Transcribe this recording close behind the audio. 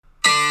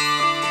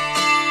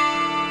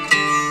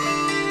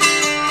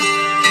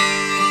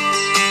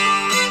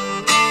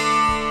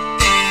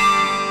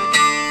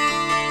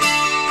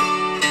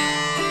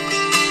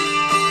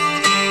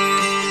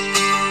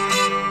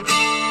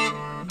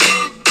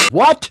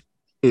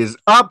Is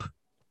up,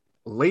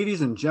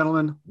 ladies and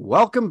gentlemen.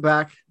 Welcome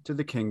back to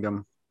the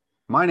kingdom.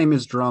 My name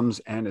is Drums,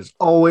 and as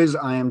always,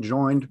 I am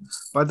joined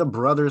by the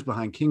brothers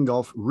behind King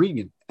Golf,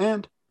 Regan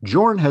and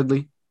Jordan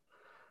Headley.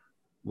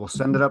 We'll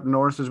send it up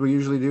north as we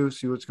usually do,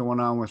 see what's going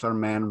on with our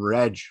man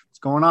Reg. What's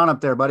going on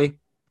up there, buddy?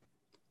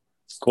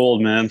 It's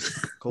cold, man.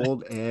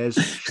 Cold as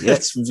shit.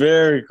 It's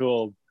very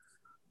cold.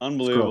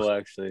 Unbelievable,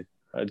 actually.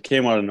 It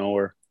came out of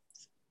nowhere.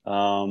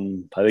 I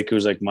think it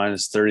was like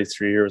minus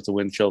 33 here with the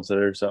wind chill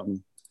today or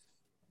something.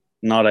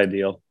 Not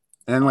ideal.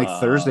 And like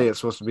Thursday, it's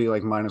supposed to be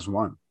like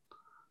 -1.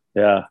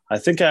 Yeah, I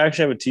think I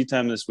actually have a tea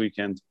time this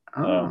weekend.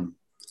 Oh.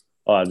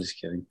 I'm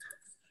just kidding.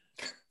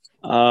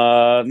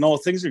 No,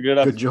 things are good.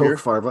 Good joke, here.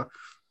 Farva.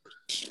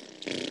 Just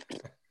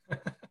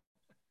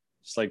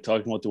like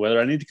talking about the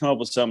weather. I need to come up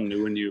with something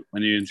new when you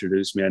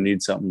introduce me. I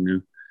need something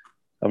new.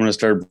 I'm going to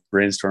start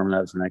brainstorming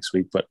that for next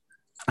week. But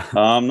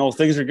no,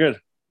 things are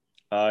good.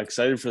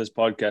 Excited for this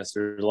podcast.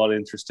 There's a lot of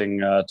interesting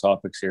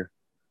topics here.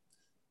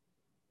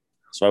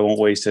 So I won't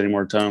waste any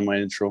more time on my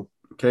intro.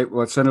 Okay,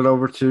 let's send it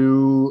over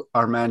to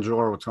our man,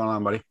 Jor. What's going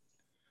on, buddy?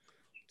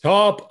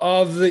 Top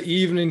of the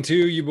evening to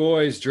you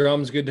boys.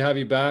 Drums, good to have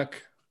you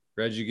back.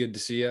 Reggie, good to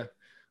see you.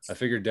 I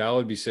figured Dow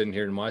would be sitting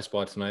here in my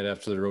spot tonight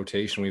after the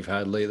rotation we've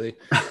had lately.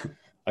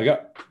 I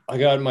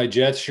got my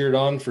Jets shirt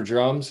on for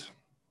Drums.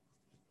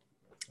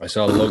 I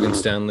saw Logan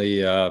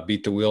Stanley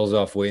beat the wheels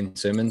off Wayne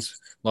Simmons.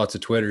 Lots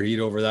of Twitter heat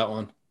over that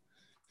one.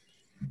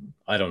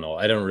 I don't know.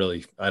 I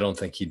don't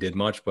think he did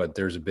much, but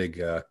there's a big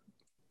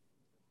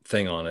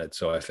thing on it,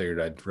 so I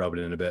figured I'd rub it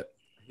in a bit.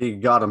 He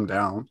got him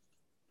down.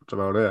 That's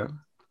about it.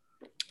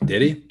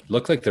 Did he?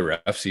 Looked like the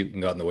refs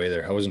even got in the way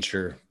there. I wasn't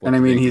sure. And I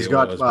mean, he's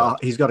got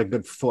a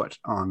good foot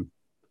on.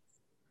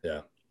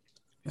 Yeah.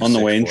 On the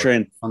Wayne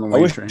train. On the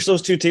Wayne train. I wish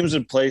those two teams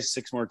would play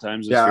 6 more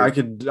times this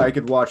year. I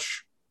could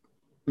watch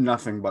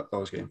nothing but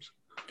those games.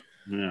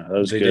 Yeah, that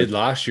was they good. did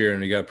last year, and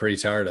we got pretty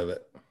tired of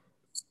it.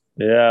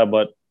 Yeah,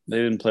 but they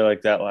didn't play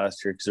like that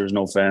last year because there was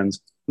no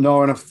fans.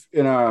 No, in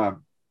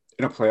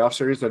a playoff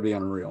series, that'd be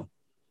unreal.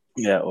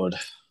 Yeah, it would.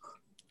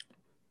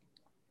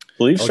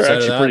 Leafs are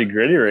actually pretty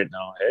gritty right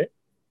now, hey?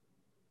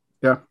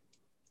 Yeah,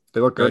 they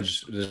look good.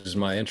 This is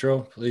my intro,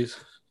 please.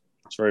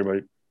 Sorry,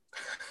 buddy.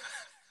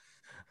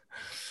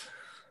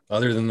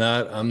 Other than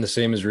that, I'm the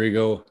same as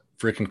Rigo.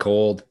 Freaking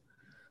cold.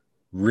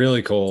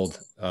 Really cold.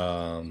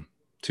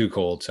 Too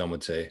cold, some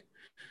would say.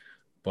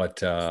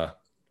 But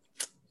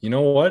you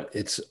know what?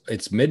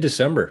 It's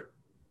mid-December.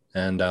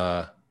 And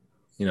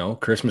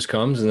Christmas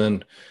comes and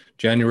then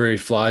January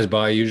flies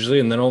by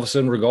usually, and then all of a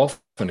sudden we're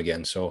golfing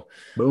again. So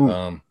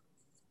boom.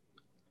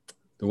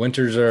 The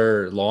winters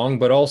are long,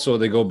 but also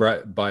they go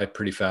by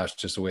pretty fast,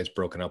 just the way it's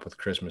broken up with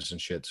Christmas and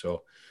shit.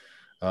 So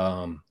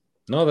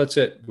no, that's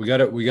it. We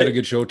got a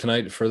good show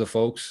tonight for the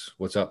folks.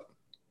 What's up?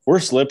 We're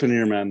slipping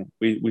here, man.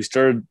 We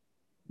started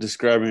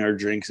describing our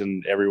drinks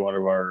in every one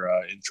of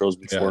our intros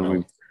before,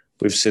 and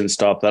we've since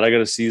stopped that. I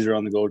got a Caesar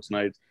on the go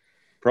tonight.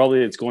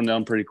 Probably it's going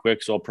down pretty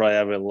quick, so I'll probably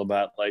have a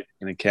Labatt Light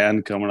in a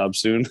can coming up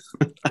soon.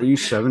 Are you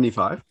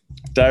 75?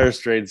 Dire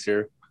Straits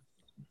here.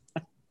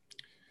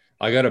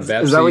 I got a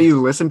Pepsi. Is that what you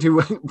listen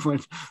to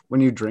when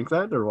you drink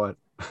that, or what?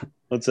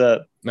 What's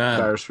that? Man,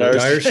 Dire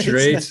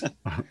Straits.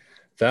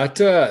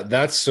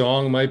 That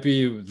song might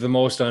be the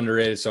most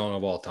underrated song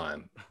of all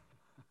time.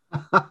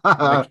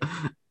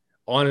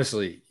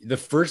 Honestly, the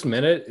first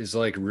minute is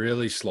like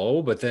really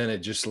slow, but then it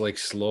just like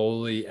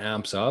slowly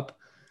amps up.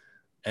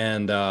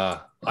 And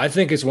I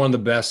think it's one of the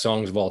best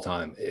songs of all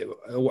time.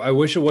 I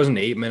wish it wasn't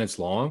 8 minutes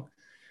long,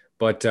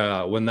 but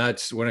when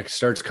it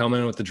starts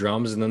coming with the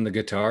drums and then the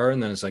guitar,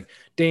 and then it's like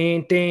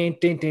ding ding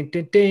ding ding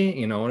ding ding,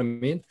 you know what I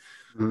mean?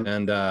 Mm-hmm.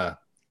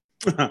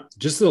 And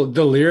just the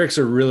lyrics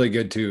are really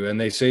good too, and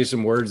they say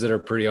some words that are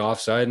pretty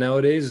offside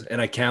nowadays,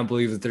 and I can't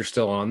believe that they're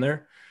still on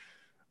there.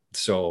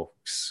 So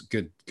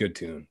good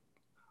tune.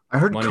 I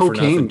heard Money cocaine,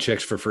 for nothing,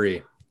 chicks for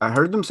free. I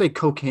heard them say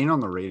cocaine on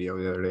the radio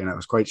the other day, and I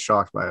was quite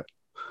shocked by it.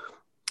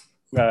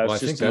 Well, I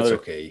think that's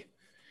okay.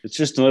 It's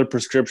just another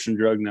prescription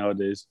drug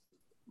nowadays.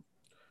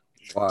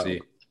 Wow.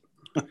 See.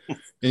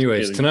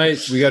 Anyways,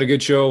 tonight we got a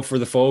good show for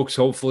the folks.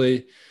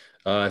 Hopefully,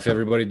 if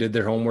everybody did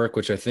their homework,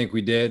 which I think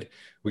we did,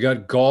 we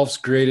got golf's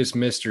greatest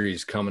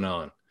mysteries coming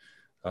on.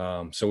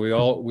 So we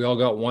all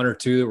got one or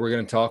two that we're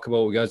going to talk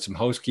about. We got some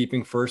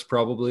housekeeping first,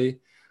 probably,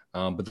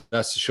 but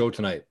that's the show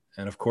tonight.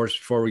 And of course,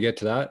 before we get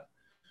to that,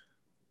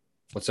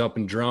 what's up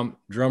in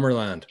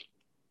Drummerland?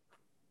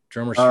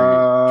 Drummer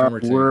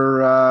Street.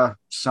 We're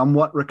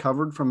somewhat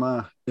recovered from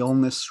a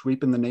illness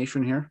sweeping the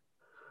nation here.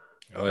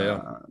 Oh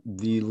yeah.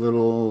 The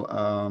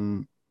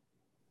little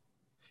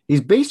he's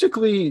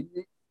basically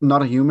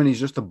not a human, he's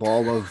just a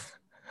ball of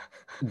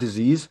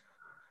disease.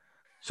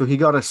 So he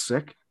got us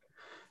sick.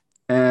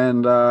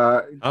 And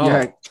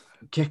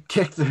kick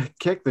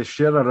the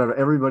shit out of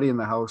everybody in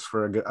the house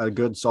for a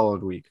good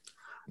solid week.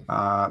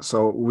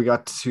 So we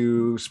got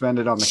to spend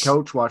it on the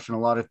couch watching a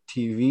lot of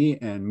TV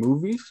and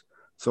movies.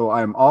 So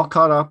I'm all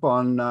caught up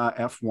on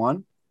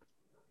F1.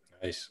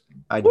 Nice.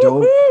 I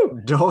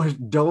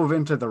dove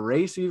into the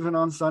race even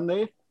on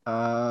Sunday.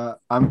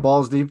 I'm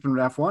balls deep in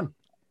F1.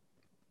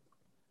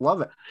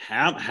 Love it.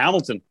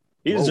 Hamilton.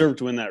 He deserved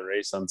to win that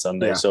race on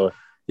Sunday. Yeah. So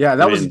Yeah,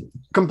 that was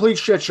complete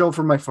shit show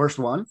for my first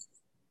one.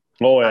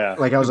 Oh yeah.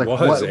 Like I was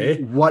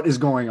what is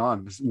going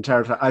on this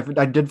entire time?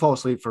 I did fall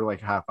asleep for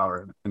like a half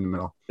hour in the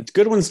middle. It's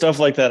good when stuff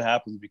like that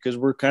happens because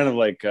we're kind of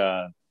like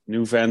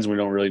new fans. We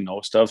don't really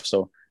know stuff.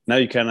 So now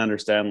you kind of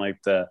understand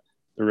like the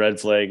red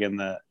flag and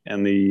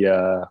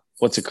the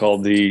what's it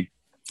called? The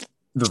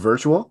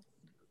virtual?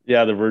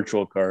 Yeah, the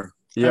virtual car.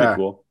 Yeah.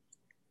 Cool.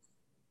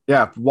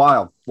 Yeah,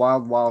 wild.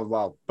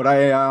 But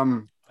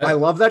I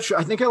love that show.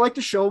 I think I like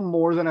the show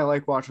more than I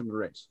like watching the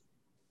race.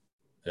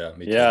 Yeah,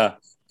 me too. Yeah.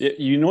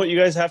 You know what you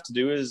guys have to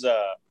do is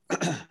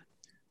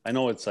I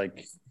know it's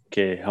like,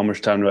 okay, how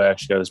much time do I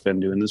actually got to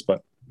spend doing this?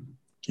 But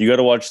you got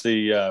to watch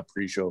the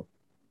pre-show.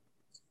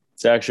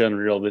 It's actually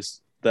unreal.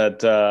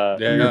 That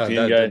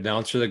European guy, the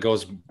announcer that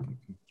goes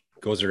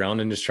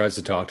around and just tries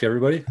to talk to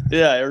everybody.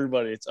 Yeah,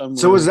 everybody. It's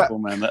unbelievable. So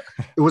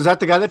was that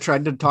the guy that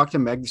tried to talk to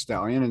Meg Thee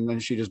Stallion and then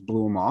she just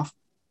blew him off?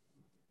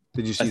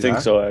 Did you see that? I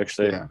think so,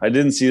 actually. Yeah. I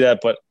didn't see that,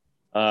 but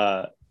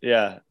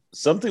yeah,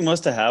 something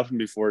must have happened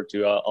before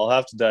too. I'll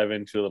have to dive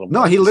into a little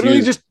more. No, he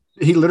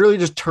literally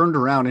just turned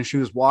around and she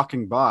was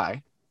walking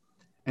by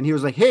and he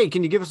was like, "Hey,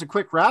 can you give us a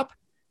quick rap?"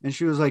 And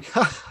she was like,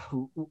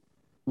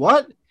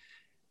 "What?"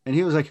 And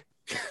he was like,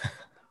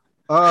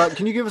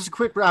 "Can you give us a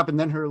quick rap?" And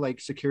then her like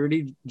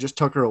security just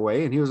took her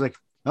away and he was like,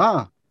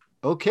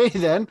 "Okay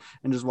then,"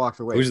 and just walked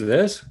away. Who's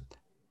this?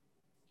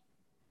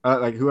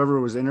 Like whoever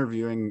was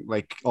interviewing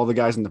like all the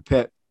guys in the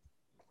pit.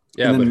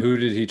 Yeah, but who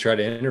did he try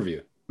to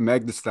interview?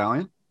 Meg Thee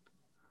Stallion.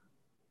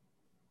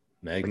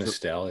 Meg Thee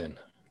Stallion.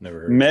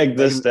 Never heard. Meg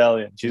Thee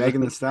Stallion.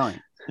 Megan Thee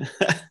Stallion.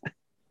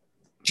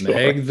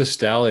 Meg Thee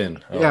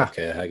Stallion. Oh, yeah.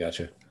 Okay, I got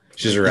you.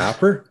 She's a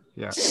rapper?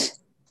 Yeah.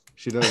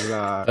 She does.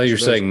 I thought you were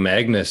saying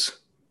Magnus.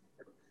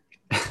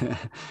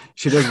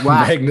 She does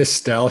WAP. Magnus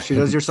Stallion. She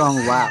does your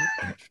song WAP.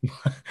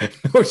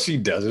 No, she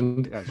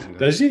doesn't. Yeah, she does.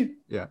 Does she?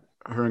 Yeah.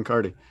 Her and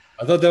Cardi.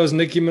 I thought that was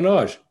Nicki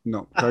Minaj.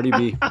 No, Cardi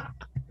B.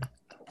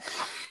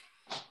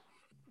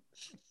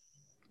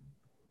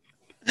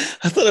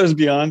 I thought it was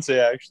Beyonce,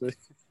 actually.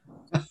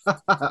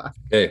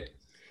 Hey,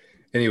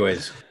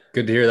 anyways,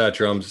 good to hear that,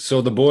 Drums.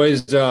 So the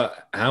boys,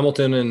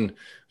 Hamilton and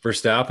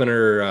Verstappen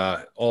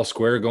are all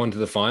square going to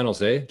the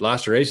finals, eh?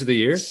 Last race of the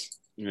year.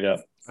 Yeah.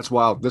 That's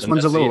wild. This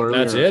one's a little earlier.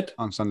 That's it?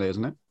 On Sunday,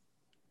 isn't it?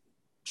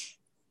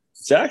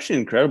 It's actually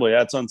incredible.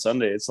 Yeah, it's on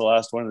Sunday. It's the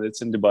last one.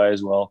 It's in Dubai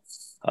as well.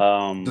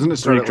 Doesn't it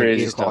start at like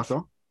 8 o'clock,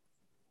 though?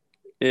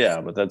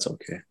 Yeah, but that's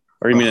okay.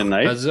 Or you mean at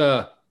night?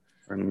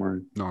 Or in the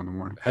morning? No, in the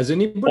morning. Has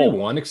anybody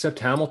won except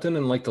Hamilton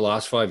in like the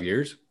last 5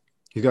 years?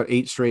 He's got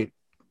 8 straight.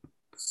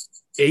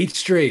 8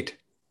 straight.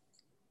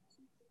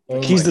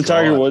 Oh he's the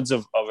Tiger Woods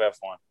of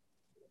F1.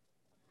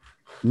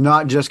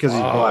 Not just because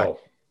he's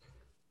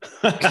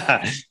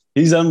black.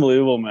 He's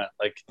unbelievable, man.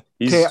 Like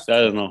he's I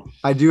don't know.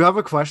 I do have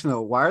a question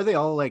though. Why are they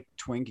all like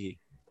Twinkie?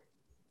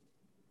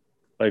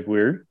 Like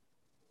weird?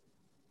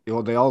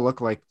 Well, they all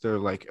look like they're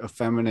like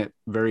effeminate,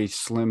 very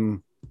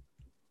slim.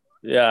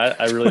 Yeah,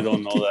 I really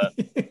don't know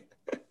that.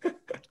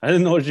 I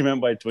didn't know what you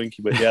meant by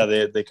Twinkie, but yeah,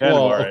 they kind of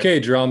are.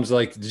 Okay, Drums.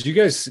 Like, did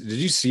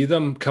you see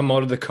them come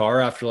out of the car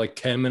after like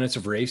 10 minutes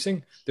of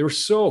racing? They were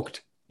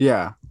soaked.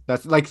 Yeah,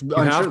 that's like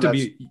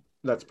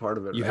that's part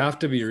of it. You have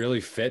to be really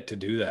fit to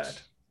do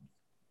that.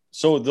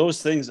 So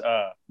those things,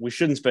 we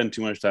shouldn't spend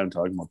too much time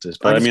talking about this.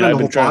 But I've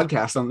been trying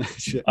podcast on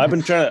this shit. I've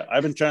been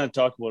trying to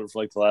talk about it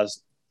for like the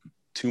last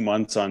 2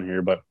 months on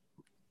here, but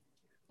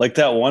like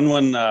that one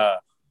when I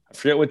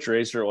forget which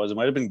racer it was. It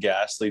might have been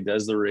Gasly.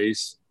 Does the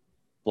race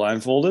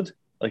blindfolded?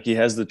 Like he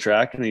has the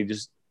track and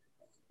he's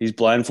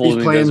blindfolded.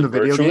 He's playing the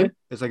video game.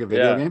 It's like a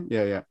video game.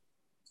 Yeah.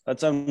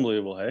 That's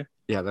unbelievable, hey?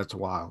 Yeah, that's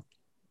wild.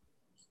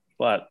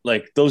 But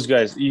like those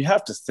guys, you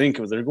have to think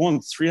of it. They're going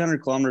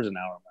 300 kilometers an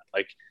hour, man.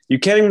 Like you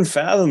can't even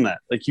fathom that.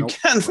 Like you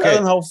can't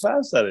fathom how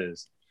fast that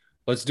is.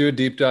 Let's do a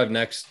deep dive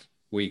next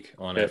week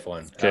on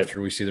F1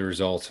 after we see the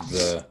results of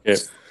the.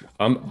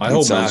 I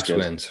hope Max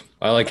wins.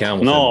 I like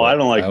Hamilton. No, I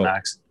don't like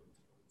Max.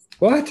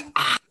 What?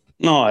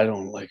 No, I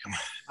don't like him.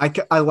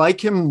 I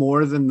like him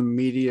more than the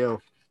media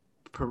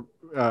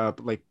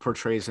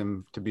portrays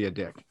him to be a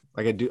dick.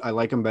 Like I do. I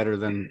like him better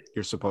than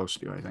you're supposed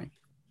to, I think.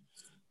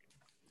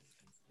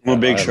 I'm a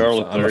big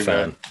Charles Leclerc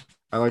fan.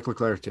 I like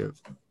Leclerc too.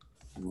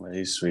 Well,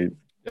 he's sweet.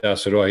 Yeah,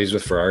 so do I. He's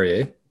with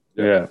Ferrari, eh?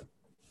 Yeah.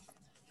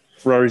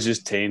 Ferrari's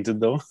just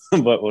tainted though,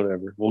 but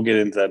whatever. We'll get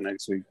into that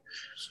next week.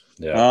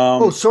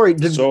 Yeah. Sorry.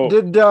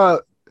 Did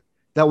that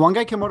one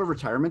guy come out of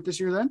retirement this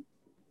year then?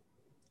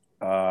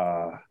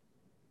 Yeah,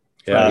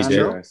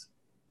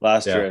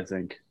 last year, I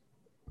think.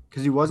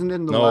 Because he wasn't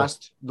in the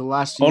last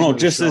season. Oh no,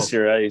 just this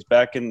year. He's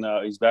back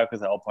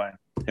with Alpine.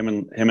 Him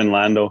and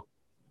Lando.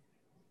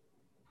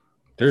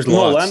 There's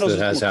lots that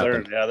has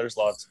happened. Yeah, there's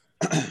lots.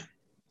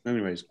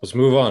 Anyways, let's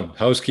move on.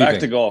 Housekeeping. Back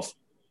to golf.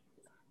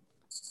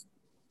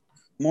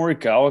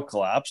 Morikawa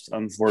collapsed,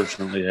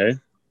 unfortunately, eh?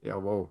 Yeah,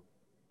 whoa.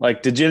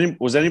 Like,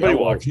 was anybody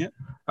watching it?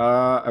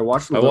 I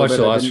watched the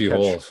last few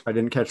holes. I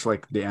didn't catch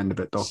like the end of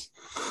it though.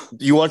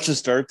 You watched the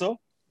start though?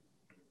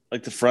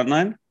 Like the front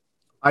nine?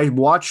 I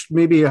watched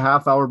maybe a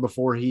half hour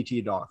before he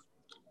teed off.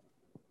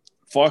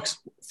 Fox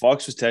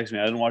was texting me.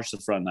 I didn't watch the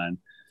front nine.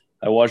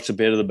 I watched a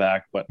bit of the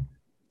back, but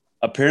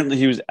apparently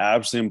he was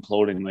absolutely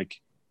imploding. Like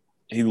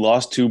he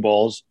lost 2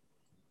 balls,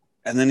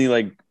 and then he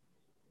like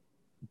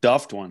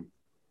duffed one.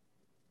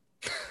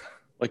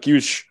 Like he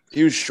was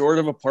short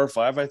of a par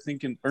 5, I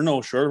think,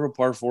 short of a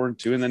par 4 and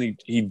 2, and then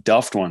he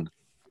duffed one.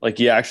 Like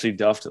he actually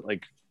duffed it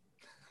like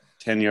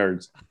 10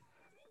 yards.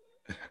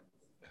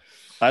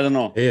 I don't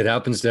know. Hey, it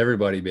happens to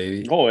everybody,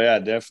 baby. Oh yeah,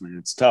 definitely.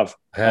 It's tough.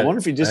 I wonder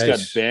if he just got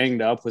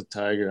banged up with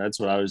Tiger. That's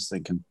what I was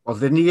thinking. Well,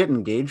 didn't he get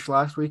engaged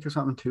last week or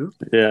something too?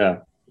 Yeah.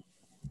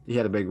 He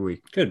had a big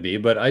week. Could be,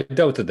 but I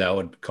doubt that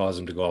would cause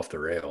him to go off the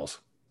rails.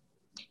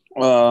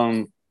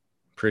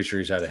 Pretty sure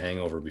he's had a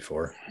hangover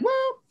before.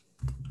 Well,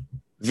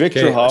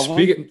 Victor Hovland.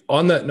 Speaking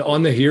on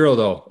the hero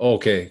though.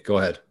 Okay, go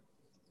ahead.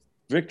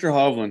 Victor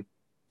Hovland,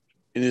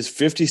 in his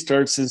 50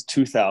 starts since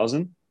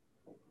 2000.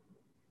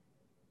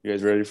 You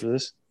guys ready for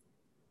this?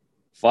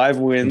 5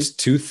 wins. Since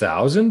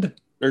 2000?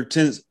 Or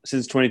since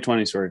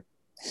 2020, sorry.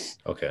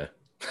 Okay.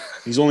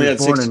 He's only had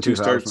 62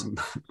 starts.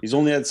 He's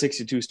only had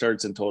 62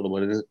 starts in total,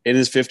 but in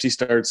his 50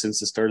 starts since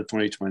the start of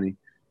 2020,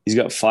 he's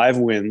got 5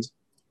 wins,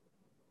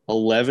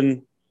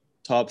 11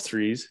 top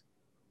 3s,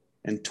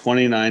 and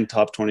 29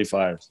 top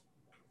 25s.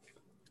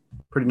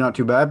 Pretty not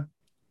too bad.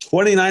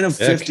 29 of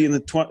 50 in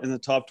the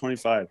top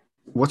 25.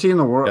 What's he in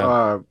the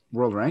world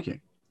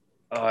ranking?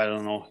 Oh, I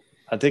don't know.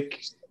 I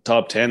think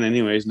top 10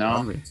 anyways now.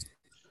 Probably.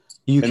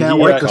 You can't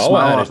wipe the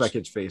smile off that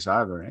kid's face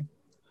either, eh?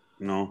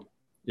 No.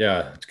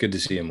 Yeah, it's good to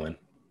see him win.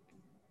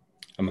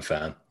 I'm a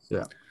fan.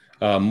 Yeah.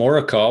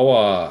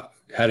 Morikawa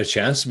had a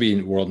chance to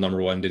be world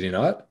number 1, did he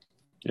not?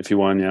 If he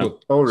won, yeah.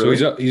 Oh, really?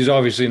 So he's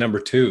obviously number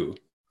 2.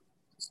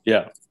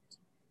 Yeah.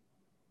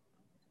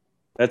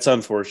 That's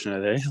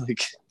unfortunate, eh?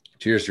 Like,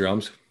 cheers,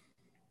 drums.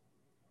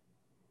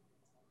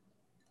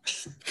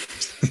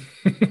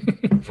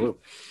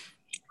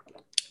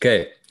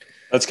 Okay.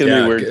 That's going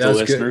to be weird for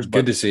listeners.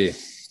 Good to see.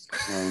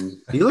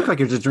 You look like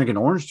you're just drinking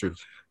orange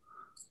juice.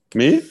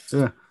 Me?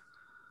 Yeah.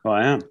 Oh,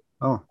 I am.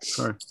 Oh,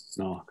 sorry.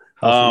 No.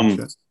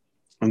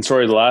 I'm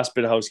sorry. The last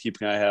bit of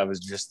housekeeping I have is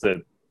just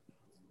that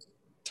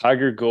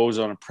Tiger goes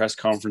on a press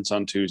conference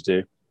on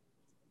Tuesday,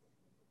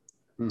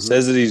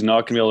 says that he's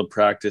not going to be able to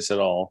practice at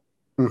all,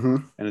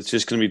 and it's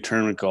just going to be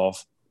tournament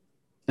golf.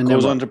 And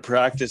goes on to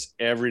practice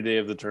every day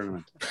of the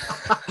tournament.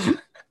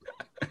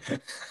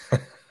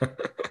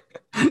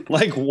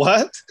 Like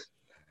what?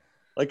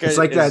 Like it's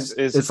like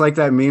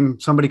that meme.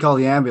 Somebody call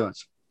the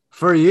ambulance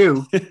for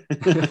you.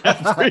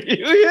 For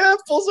you, yeah.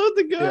 Pulls out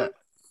the gun.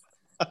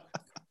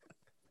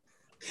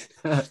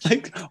 Yeah.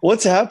 Like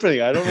what's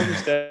happening? I don't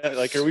understand.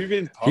 Like, are we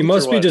being? He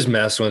must be just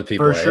messing with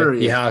people. For sure,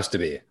 he has to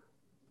be.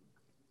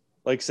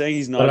 Like saying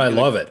he's not. But I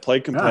love it. Play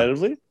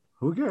competitively. Yeah.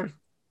 Who cares?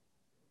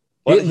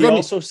 But he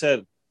also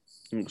said.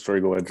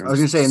 Sorry, go ahead. I was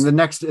gonna say in the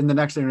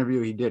next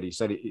interview he did. He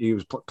said he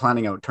was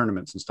planning out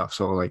tournaments and stuff.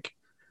 So like,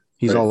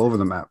 he's all over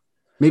the map.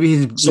 Maybe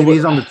he's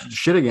on the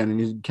shit again and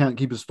he can't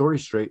keep his story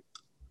straight.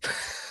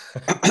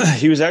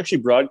 He was actually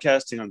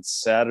broadcasting on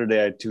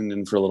Saturday. I tuned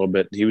in for a little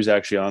bit. He was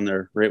actually on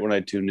there right when I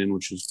tuned in,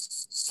 which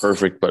was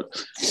perfect.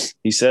 But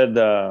he said,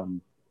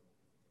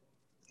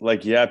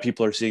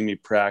 people are seeing me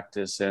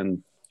practice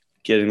and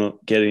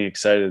getting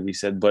excited. He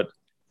said, but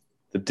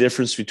the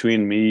difference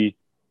between me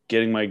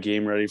getting my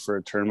game ready for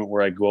a tournament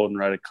where I go out and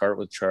ride a cart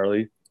with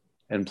Charlie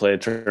and play a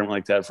tournament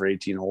like that for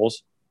 18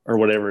 holes or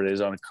whatever it is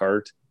on a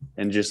cart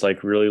and just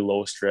like really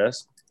low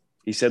stress.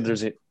 He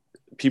said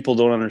people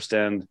don't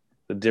understand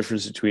the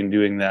difference between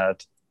doing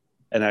that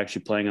and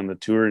actually playing on the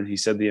tour. And he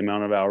said the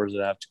amount of hours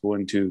that I have to go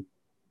into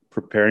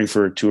preparing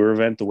for a tour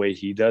event the way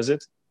he does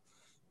it,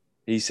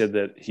 he said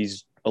that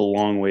he's a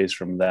long ways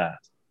from that.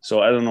 So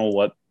I don't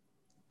know.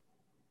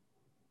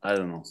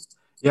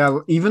 Yeah,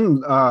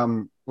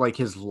 even like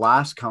his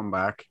last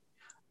comeback,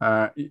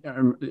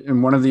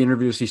 in one of the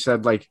interviews, he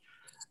said like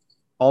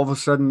all of a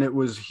sudden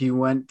he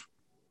went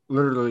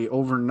literally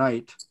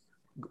overnight,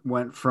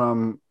 went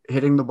from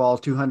hitting the ball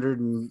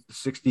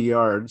 260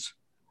 yards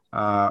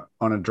on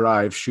a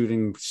drive,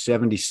 shooting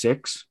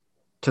 76,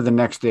 to the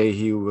next day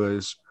he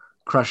was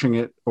crushing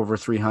it over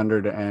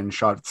 300 and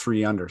shot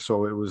 3 under.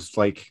 So it was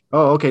like,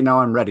 oh, okay, now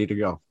I'm ready to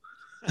go.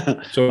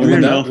 So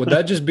would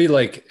that just be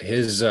like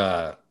his?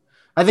 I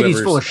think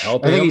he's full of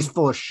shit. I think he's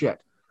full of shit.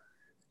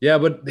 Yeah,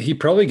 but he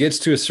probably gets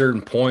to a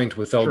certain point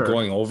without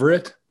going over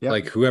it. Yep.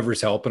 Like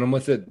whoever's helping him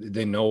with it,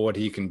 they know what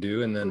he can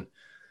do, and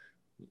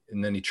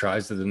then he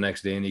tries it the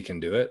next day and he can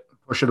do it.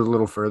 Push it a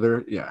little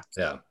further. Yeah.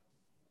 Yeah.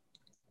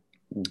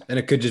 And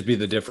it could just be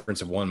the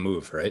difference of one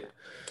move, right?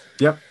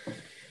 Yep.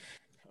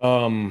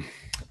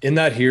 In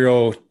that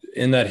hero,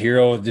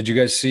 did you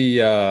guys see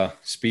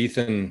Spieth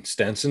and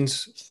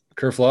Stenson's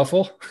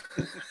kerfluffle?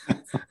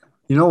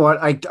 You know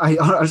what? I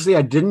honestly,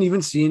 I didn't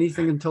even see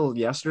anything until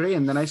yesterday,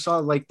 and then I saw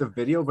like the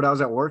video, but I was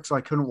at work, so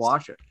I couldn't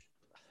watch it.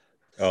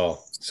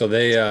 Oh, so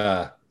they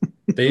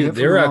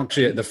were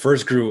actually the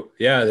first group.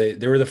 Yeah,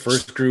 they were the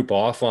first group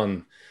off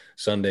on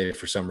Sunday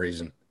for some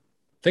reason.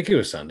 I think it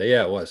was Sunday.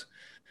 Yeah, it was.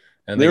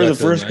 And They were got the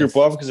to first ninth. group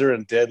off because they were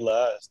in dead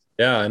last.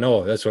 Yeah, I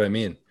know. That's what I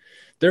mean.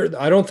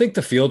 I don't think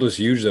the field was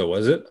huge though,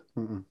 was it?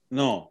 Mm-mm.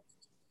 No.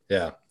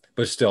 Yeah,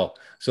 but still.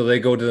 So they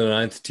go to the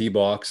ninth tee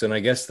box, and I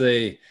guess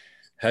they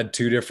had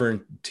two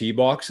different tee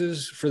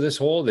boxes for this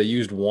hole. They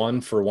used one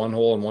for one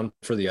hole and one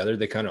for the other.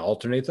 They kind of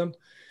alternate them.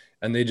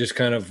 And they just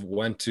kind of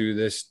went to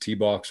this tee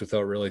box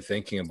without really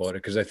thinking about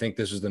it, because I think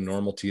this is the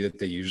normal tee that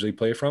they usually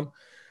play from.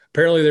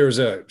 Apparently there was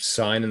a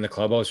sign in the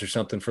clubhouse or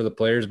something for the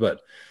players,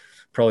 but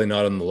probably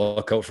not on the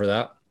lookout for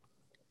that.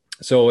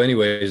 So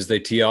anyways, they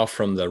tee off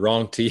from the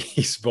wrong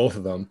tees, both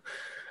of them.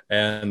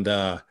 And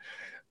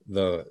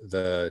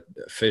the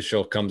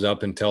official comes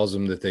up and tells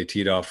them that they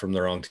teed off from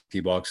the wrong tee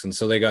box. And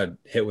so they got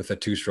hit with a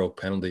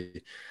 2-stroke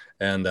penalty.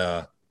 And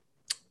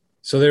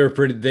so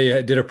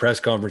they did a press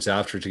conference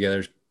after together.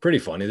 It's pretty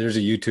funny. There's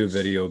a YouTube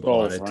video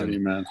on it. Funny,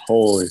 man.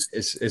 Holy.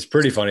 It's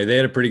pretty funny. They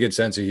had a pretty good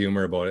sense of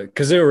humor about it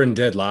because they were in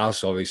dead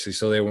last, obviously,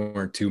 so they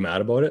weren't too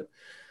mad about it.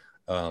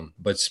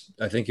 But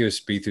I think it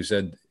was Spieth who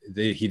said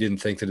he didn't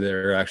think that they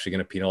were actually going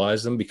to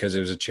penalize them because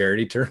it was a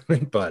charity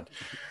tournament. But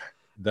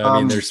I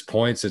mean, there's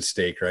points at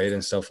stake, right,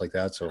 and stuff like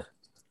that. So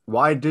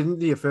why didn't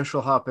the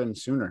official hop in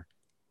sooner?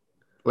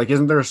 Like,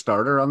 isn't there a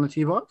starter on the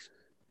tee box?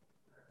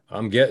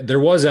 There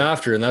was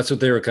after, and that's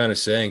what they were kind of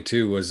saying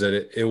too, was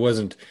that it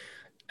wasn't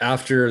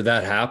after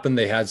that happened.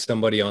 They had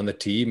somebody on the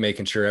tee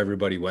making sure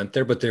everybody went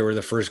there, but they were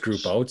the first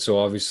group out, so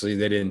obviously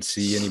they didn't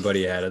see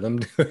anybody ahead of them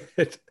do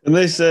it. And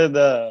they said,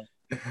 that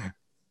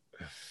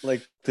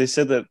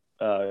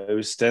it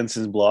was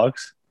Stenson's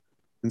blocks,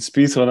 and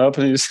Spieth went up,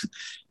 and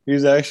he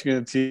was actually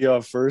going to tee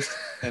off first,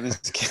 and his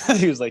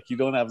caddy was like, "You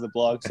don't have the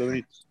block," so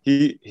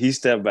he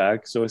stepped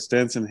back, so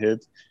Stenson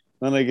hit.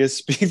 Then I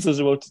guess Spieth was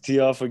about to tee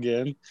off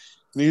again.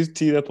 And he was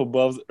teed up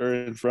above or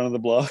in front of the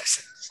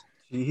blocks.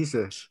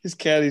 Jesus. His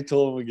caddy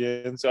told him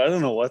again. So I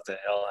don't know what the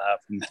hell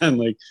happened,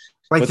 man.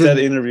 But that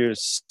interview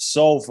is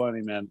so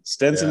funny, man.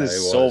 Stenson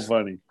is so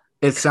funny.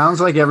 It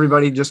sounds like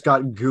everybody just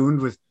got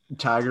gooned with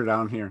Tiger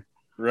down here.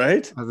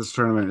 Right? At this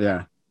tournament,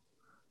 yeah.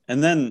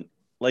 And then,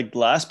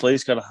 last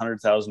place got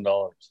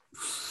 $100,000.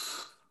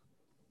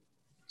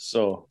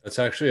 So that's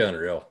actually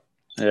unreal.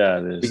 Yeah,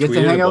 it is. You get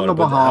to hang out in the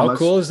Bahamas. How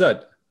cool is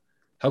that?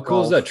 How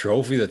cool is that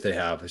trophy that they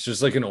have? It's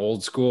just like an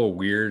old school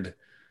weird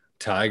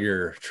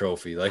Tiger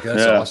trophy. That's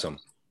awesome.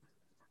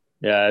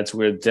 Yeah, it's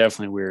weird.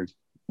 Definitely weird,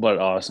 but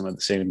awesome at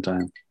the same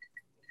time.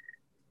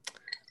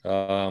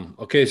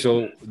 Okay,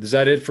 so is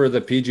that it for the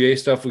PGA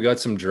stuff? We got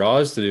some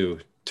draws to do.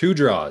 2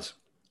 draws.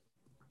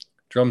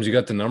 Drums, you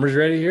got the numbers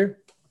ready here?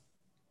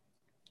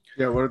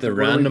 Yeah, what the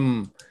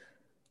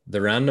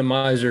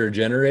randomizer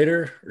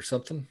generator or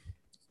something?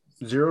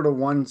 0 to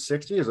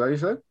 160, is that what you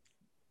said?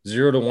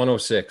 0 to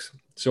 106.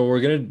 So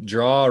we're going to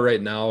draw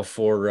right now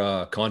for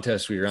a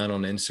contest we ran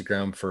on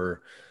Instagram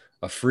for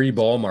a free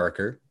ball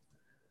marker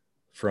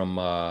from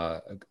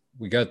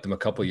we got them a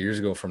couple years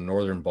ago from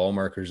Northern Ball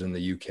Markers in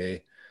the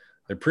UK.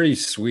 They're pretty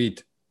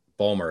sweet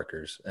ball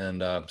markers.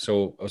 And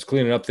so I was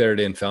cleaning up the other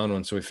day and found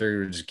one. So we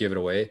figured we'd just give it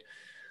away.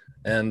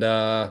 And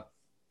so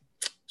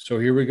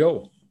here we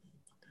go.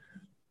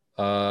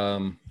 I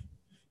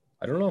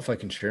don't know if I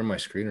can share my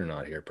screen or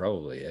not here.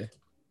 Probably, eh?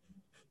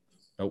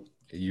 Nope.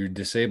 You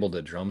disabled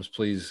it, Drums.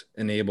 Please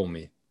enable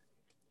me.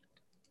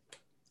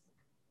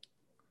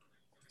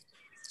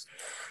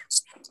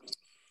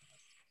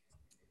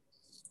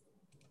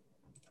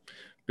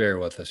 Bear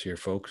with us here,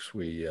 folks.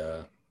 We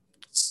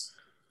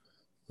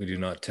do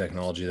not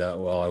technology that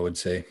well, I would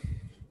say.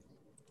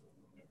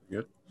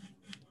 Good.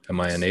 Am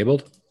I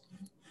enabled?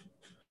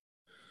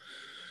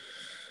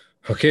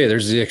 Okay,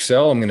 there's the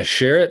Excel. I'm going to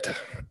share it.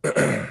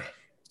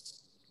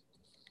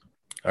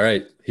 All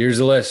right, here's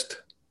the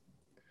list.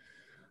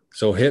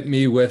 So hit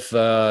me with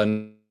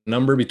a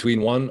number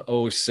between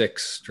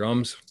 106.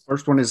 Drums.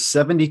 First one is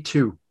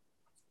 72.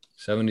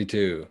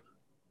 72.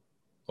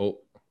 Oh.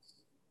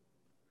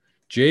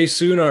 Jay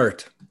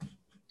Soonart,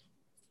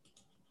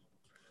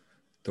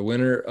 the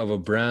winner of a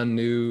brand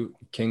new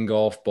King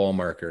Golf ball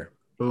marker.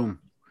 Boom.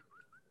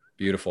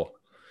 Beautiful.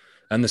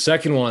 And the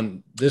second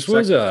one, it's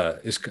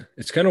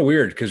kind of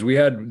weird because we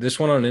had this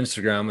one on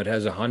Instagram. It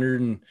has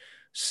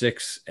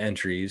 106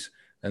 entries.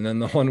 And then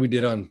the one we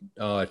did on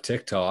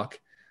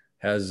TikTok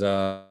has,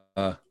 I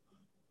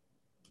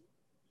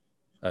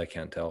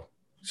can't tell.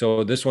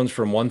 So this one's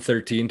from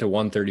 113 to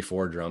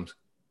 134, Drums.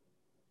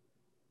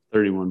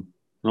 31.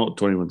 No,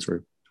 21,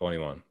 sorry.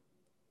 21.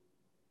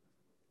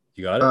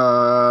 You got it?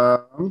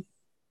 Or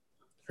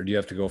do you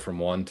have to go from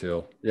 1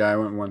 to? Yeah, I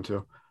went 1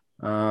 2.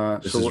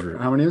 So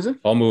how many is it?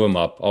 I'll move them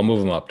up.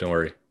 Don't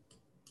worry.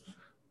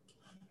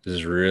 This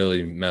is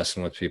really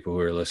messing with people who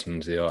are listening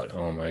to the audio.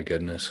 Oh my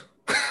goodness.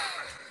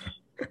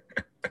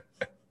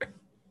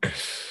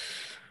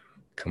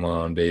 Come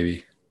on,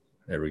 baby.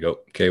 There we go.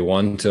 Okay,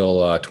 1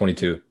 till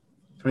 22.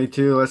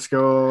 22. Let's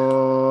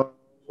go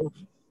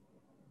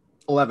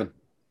 11.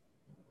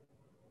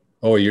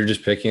 Oh, you're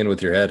just picking it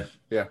with your head.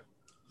 Yeah.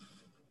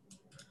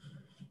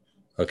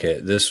 Okay,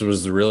 this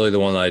was really the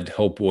one I'd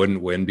hope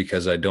wouldn't win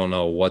because I don't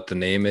know what the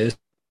name is.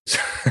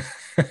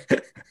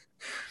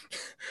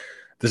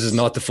 This is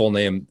not the full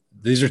name.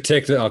 These are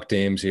TikTok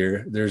names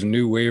here. There's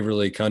New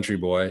Waverly Country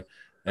Boy.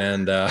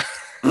 And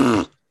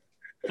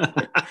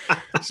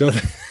so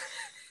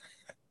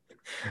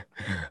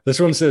this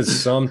one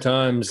says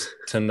sometimes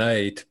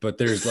tonight, but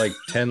there's like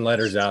 10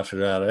 letters after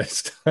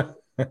that.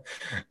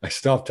 I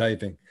stopped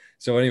typing.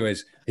 So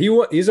anyways,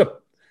 he's a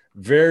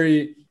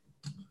very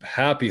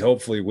happy,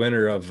 hopefully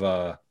winner of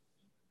how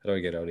do I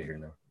get out of here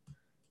now?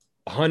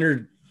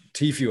 100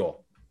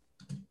 T-Fuel.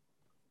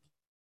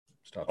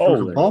 Stop.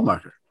 Oh, the ball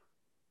marker.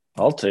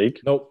 I'll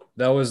take. Nope.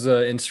 That was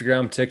the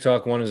Instagram,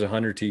 TikTok one is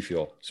 100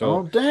 T-Fuel.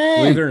 So dang.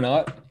 Believe it or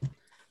not,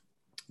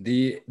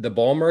 the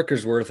ball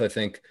marker's worth, I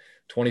think,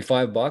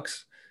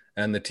 $25,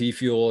 and the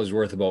T-Fuel is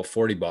worth about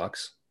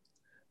 $40.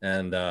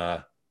 And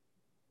there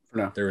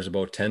was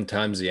about 10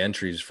 times the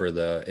entries for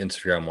the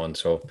Instagram one.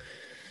 So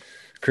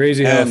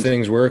crazy how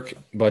things work.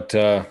 But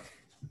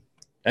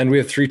and we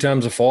have 3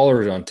 times the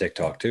followers on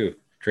TikTok too.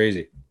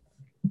 Crazy.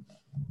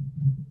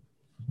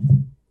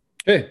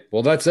 Okay,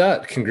 well, that's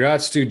that.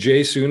 Congrats to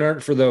Jay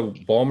Soonart for the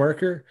ball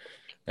marker.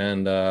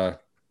 And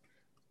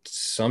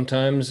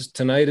sometimes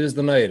tonight is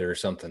the night or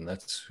something.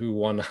 That's who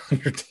won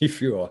 100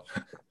 T-Fuel.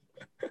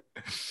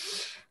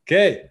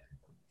 Okay.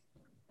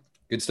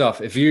 Good stuff.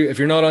 If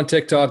you're not on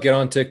TikTok, get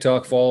on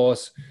TikTok, follow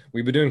us.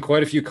 We've been doing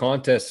quite a few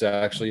contests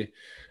actually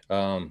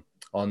on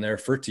there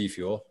for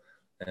T-Fuel.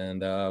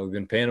 And we've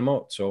been paying them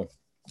out. So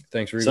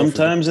thanks, Rigo.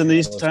 Sometimes in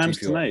these times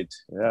T-Fuel. Tonight.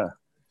 Yeah.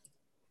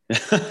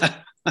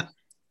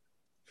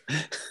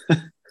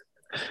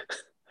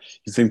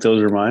 You think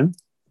those are mine?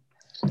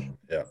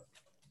 Yeah.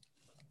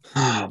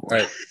 All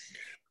right.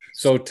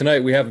 So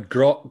tonight we have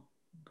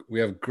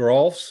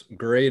Golf's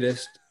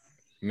greatest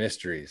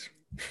mysteries.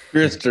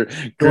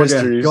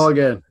 Go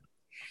again.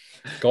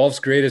 Golf's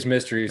greatest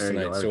mysteries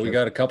tonight. So we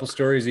got a couple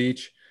stories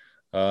each.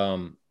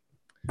 What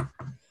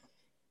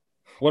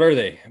are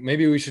they?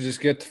 Maybe we should just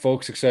get the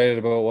folks excited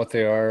about what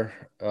they are.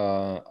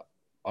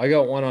 I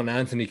got one on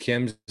Anthony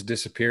Kim's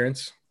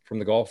disappearance from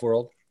the golf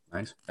world.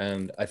 Nice.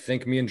 And I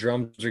think me and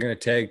Drums are going to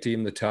tag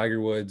team the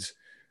Tiger Woods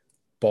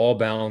ball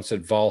bounce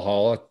at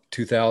Valhalla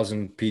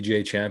 2000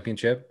 PGA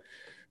Championship.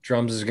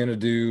 Drums is going to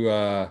do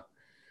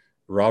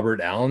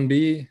Robert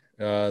Allenby,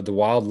 the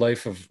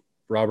wildlife of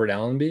Robert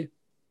Allenby.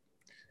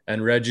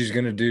 And Reggie's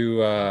going to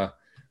do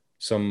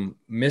some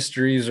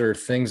mysteries or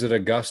things that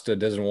Augusta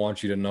doesn't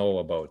want you to know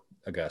about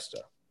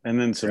Augusta. And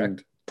then some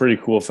pretty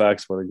cool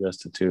facts about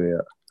Augusta too,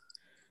 yeah.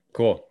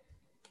 Cool.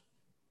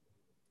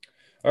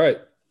 All right.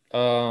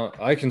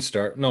 I can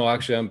start. No,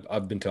 actually,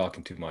 I've been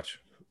talking too much.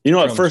 You know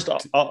what? First,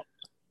 I'll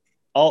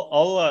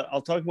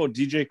talk about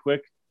DJ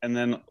quick, and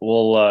then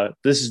we'll.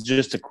 This is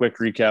just a quick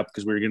recap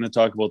because we were going to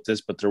talk about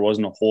this, but there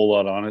wasn't a whole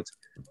lot on it.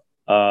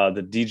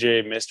 The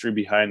DJ mystery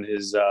behind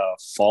his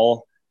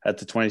fall at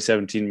the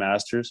 2017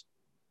 Masters.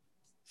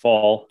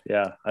 Fall,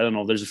 yeah. I don't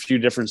know. There's a few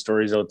different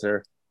stories out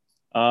there.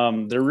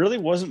 There really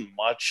wasn't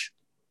much.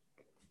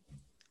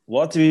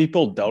 Lots of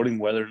people doubting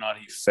whether or not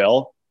he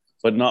fell,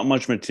 but not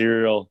much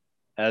material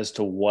as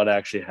to what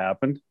actually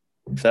happened,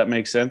 if that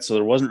makes sense. So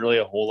there wasn't really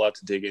a whole lot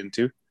to dig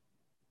into.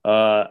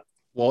 Well,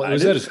 it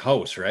was at his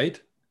house, right?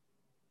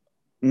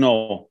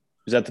 No,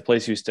 it was at the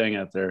place he was staying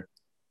at there.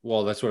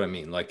 Well, that's what I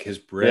mean, like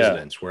his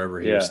residence, wherever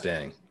he was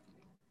staying.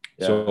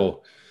 Yeah.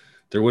 So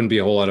there wouldn't be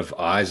a whole lot of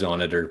eyes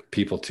on it or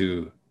people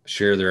to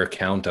share their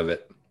account of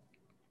it.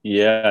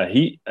 Yeah,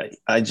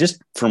 I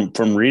just from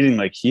reading,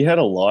 like he had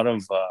a lot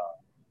of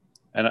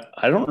and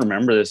I don't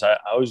remember this. I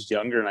was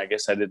younger and I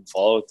guess I didn't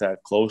follow it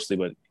that closely,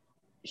 but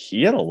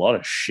he had a lot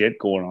of shit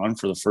going on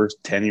for the first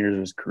 10 years of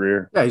his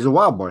career. Yeah, he's a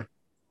wild boy.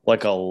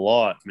 Like a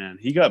lot, man.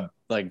 He got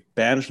like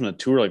banned from the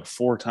tour like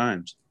 4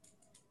 times.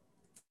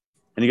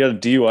 And he got a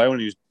DUI when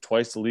he was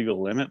twice the legal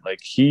limit.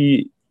 Like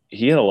he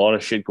had a lot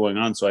of shit going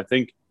on. So I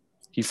think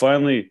he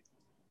finally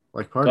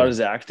got his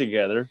act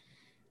together.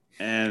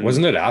 And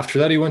wasn't it after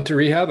that he went to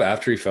rehab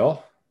after he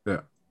fell?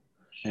 Yeah.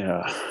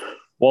 Yeah.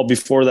 Well,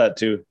 before that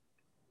too,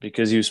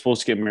 because he was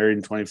supposed to get married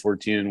in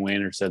 2014 and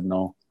Wayner said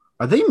no.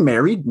 Are they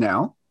married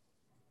now?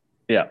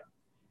 Yeah.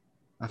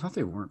 I thought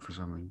they weren't for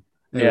some reason.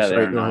 Yeah, they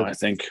are now, I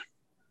think.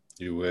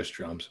 You wish,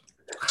 Drums.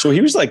 So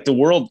he was like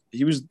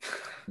he was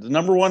the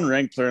number 1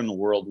 ranked player in the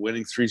world,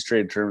 winning 3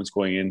 straight tournaments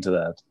going into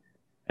that.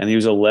 And he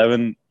was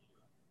 11-2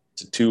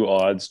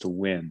 odds to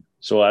win.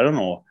 So I don't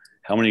know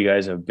how many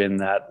guys have been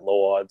that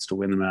low odds to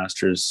win the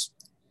Masters.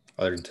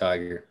 Other than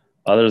Tiger,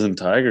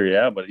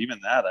 yeah. But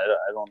even that,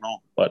 I don't know.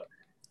 But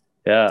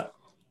yeah.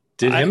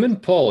 Did him and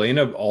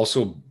Paulina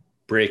also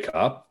break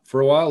up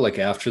for a while, like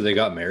after they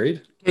got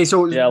married? Okay,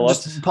 so yeah,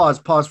 just pause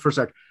for a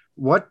sec.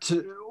 What's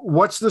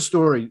the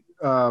story,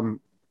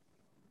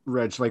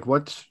 Reg? Like,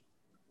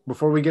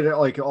 before we get at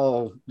like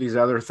all these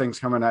other things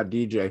coming at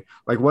DJ,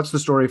 like what's the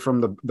story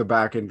from the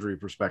back injury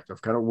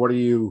perspective? Kind of what are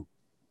you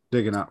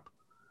digging up?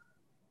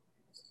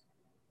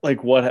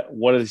 Like what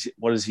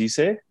does he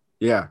say?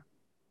 Yeah.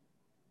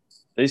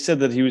 They said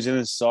that he was in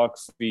his sock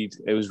feet.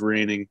 It was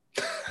raining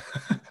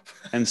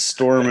and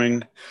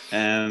storming,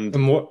 and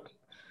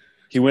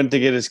he went to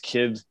get his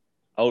kid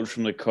out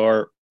from the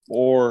car.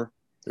 Or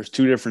there's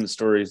 2 different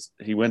stories.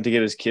 He went to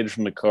get his kid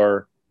from the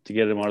car to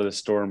get him out of the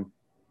storm,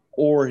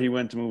 or he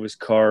went to move his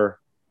car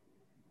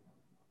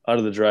out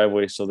of the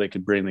driveway so they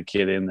could bring the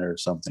kid in there or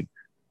something.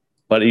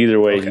 But either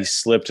way, He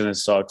slipped in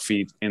his sock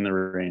feet in the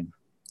rain.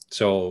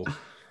 So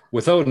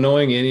without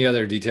knowing any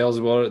other details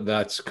about it,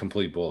 that's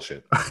complete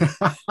bullshit.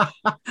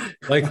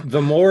 Like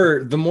the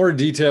more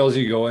details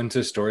you go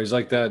into stories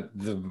like that,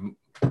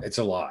 it's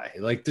a lie.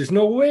 Like there's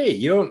no way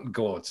you don't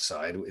go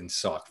outside in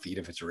sock feet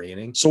if it's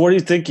raining. So what do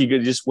you think? He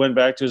just went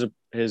back to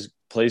his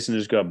place and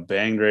just got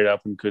banged right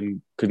up and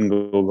couldn't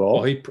go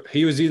golf? Well,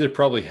 he was either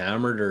probably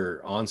hammered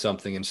or on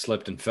something and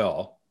slipped and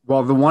fell.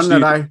 Well, the one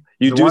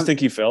think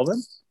he fell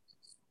then?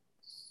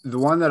 The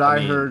one that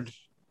I heard,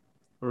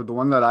 or the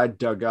one that I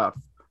dug up,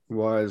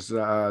 was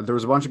there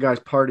was a bunch of guys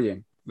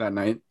partying that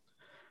night,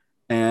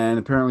 and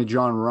apparently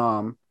John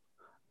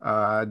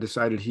Rahm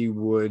decided he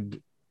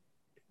would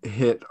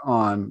hit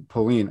on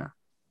Paulina,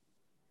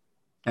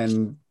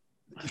 and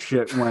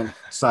shit went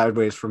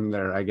sideways from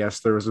there. I guess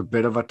there was a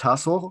bit of a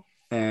tussle,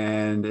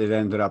 and it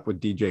ended up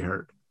with DJ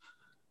Hurd.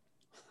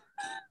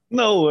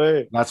 No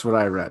way. That's what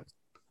I read.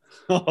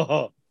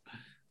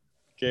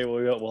 Okay,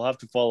 well, we'll have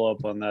to follow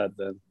up on that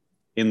then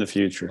in the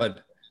future.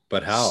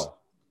 But how?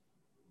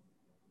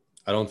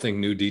 I don't think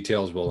new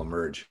details will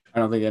emerge. I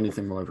don't think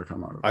anything will ever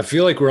come out of it. I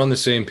feel like we're on the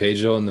same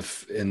page though, in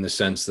the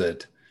sense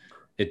that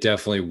it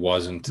definitely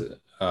wasn't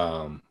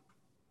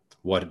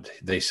what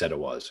they said it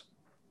was.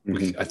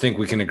 Mm-hmm. I think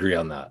we can agree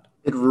on that.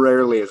 It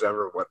rarely is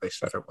ever what they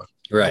said it was.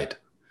 Right.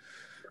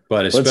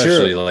 But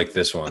especially like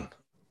this one.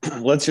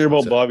 Let's hear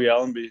about Bobby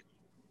Allenby.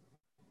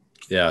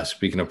 Yeah,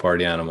 speaking of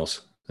party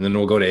animals. And then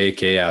we'll go to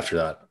AK after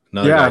that.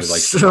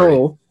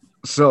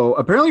 So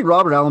apparently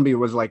Robert Allenby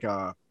was like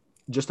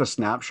just a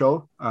snap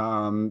show.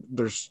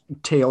 There's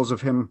tales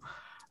of him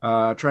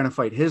trying to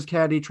fight his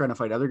caddy, trying to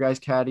fight other guys'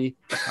 caddy.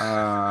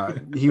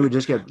 He would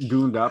just get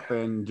gooned up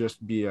and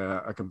just be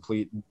a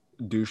complete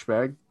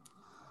douchebag.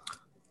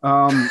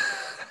 And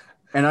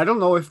I don't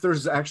know if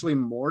there's actually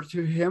more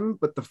to him,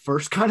 but the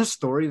first kind of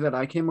story that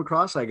I came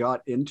across, I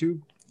got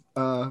into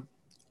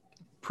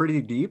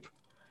pretty deep.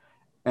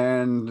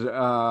 And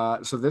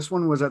so this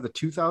one was at the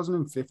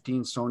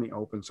 2015 Sony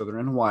Open. So they're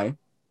in Hawaii,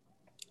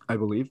 I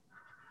believe.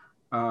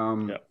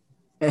 And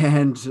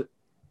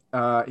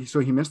so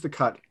he missed the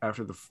cut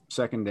after the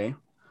second day.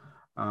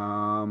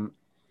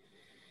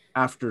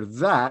 After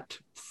that,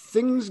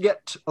 things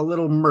get a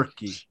little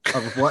murky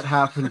of what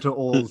happened to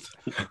old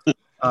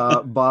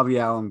Bobby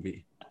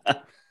Allenby.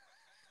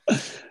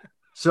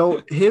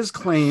 So his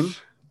claim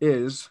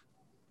is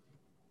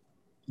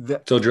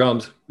that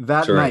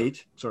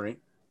night.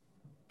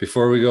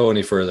 Before we go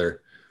any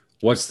further,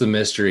 what's the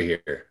mystery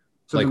here?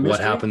 So like what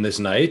happened this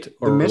night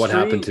or what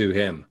happened to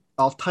him?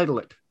 I'll title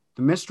it.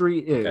 The mystery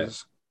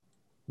is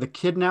the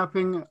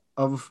kidnapping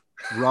of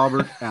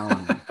Robert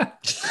Allenby.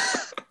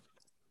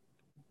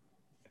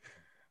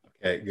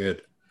 Okay,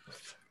 good.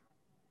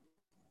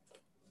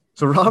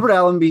 So Robert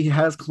Allenby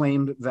has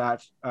claimed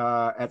that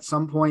at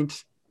some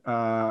point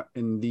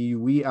in the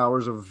wee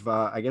hours of,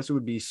 I guess it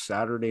would be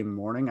Saturday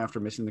morning after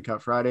missing the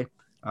cut Friday,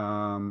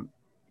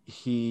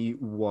 he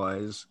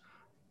was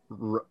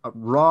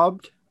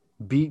robbed,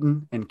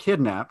 beaten, and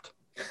kidnapped,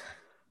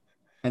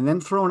 and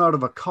then thrown out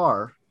of a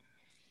car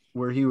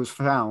where he was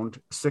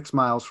found 6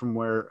 miles from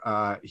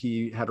where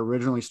he had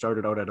originally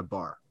started out at a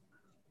bar.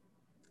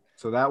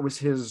 So that was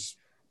his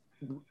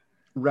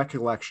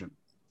recollection.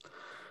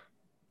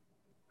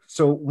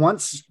 So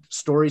once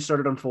stories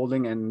started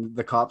unfolding and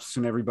the cops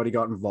and everybody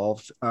got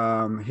involved,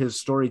 his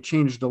story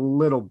changed a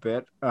little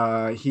bit.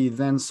 He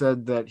then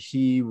said that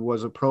he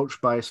was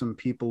approached by some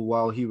people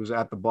while he was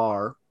at the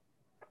bar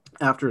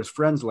after his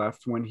friends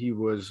left when he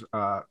was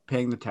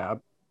paying the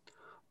tab.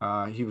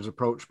 He was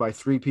approached by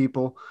 3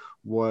 people,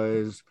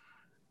 was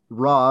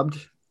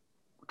robbed,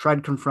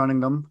 tried confronting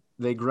them.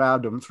 They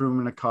grabbed him, threw him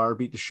in a car,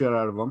 beat the shit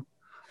out of him,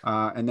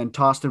 and then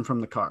tossed him from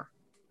the car.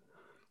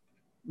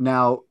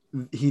 Now,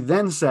 he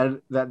then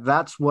said that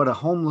that's what a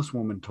homeless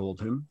woman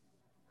told him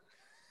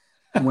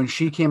when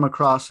she came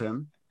across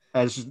him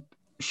as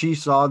she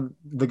saw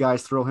the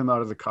guys throw him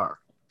out of the car.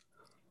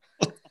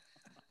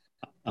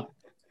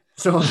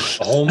 So a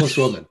homeless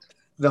woman.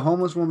 The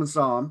homeless woman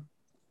saw him.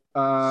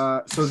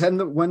 So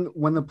then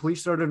when the police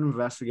started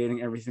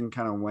investigating, everything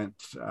kind of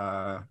went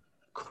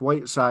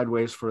quite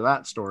sideways for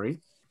that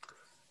story.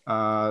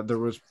 There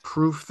was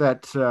proof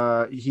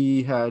that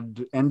he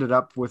had ended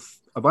up with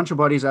a bunch of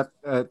buddies at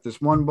this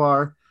one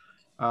bar.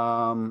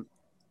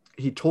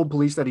 He told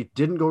police that he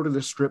didn't go to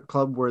the strip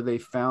club where they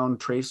found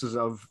traces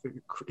of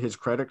his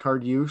credit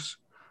card use.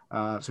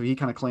 So he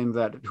kind of claimed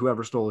that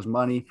whoever stole his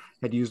money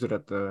had used it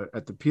at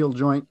the Peel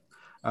joint.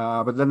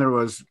 But then there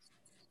was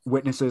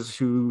witnesses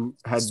who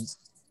had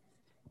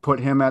put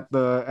him at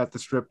the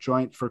strip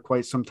joint for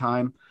quite some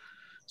time.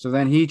 So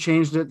then he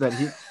changed it that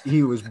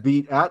he was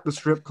beat at the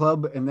strip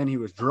club and then he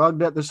was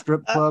drugged at the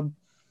strip club.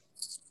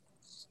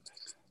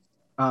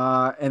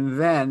 And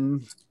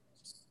then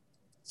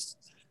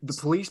the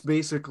police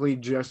basically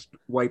just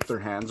wiped their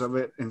hands of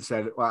it and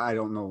said, well, I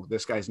don't know,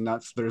 this guy's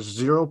nuts. There's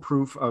zero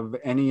proof of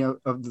any of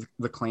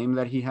the claim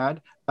that he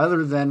had,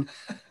 other than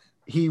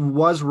he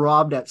was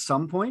robbed at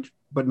some point,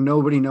 but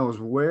nobody knows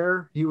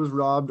where he was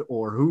robbed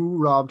or who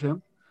robbed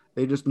him.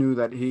 They just knew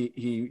that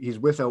he's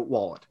without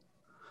wallet.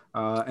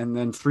 And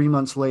then 3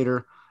 months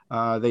later,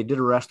 they did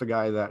arrest a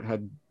guy that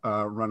had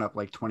run up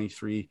like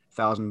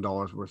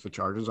 $23,000 worth of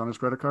charges on his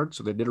credit card.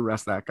 So they did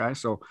arrest that guy.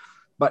 So,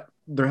 but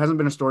there hasn't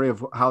been a story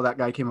of how that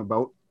guy came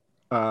about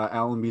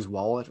Allenby's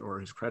wallet or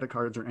his credit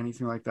cards or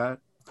anything like that.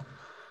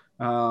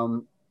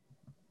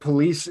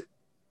 Police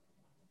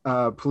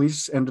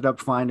ended up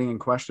finding and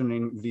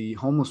questioning the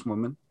homeless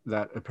woman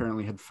that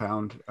apparently had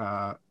found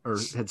or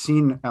had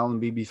seen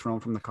Allenby be thrown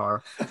from the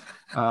car.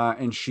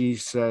 And she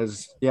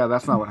says, yeah,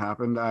 that's not what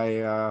happened.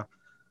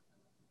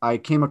 I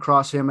came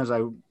across him as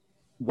I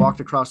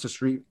walked across the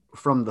street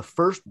from the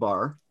first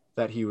bar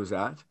that he was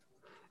at,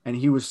 and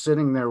he was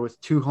sitting there with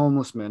two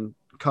homeless men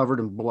covered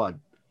in blood.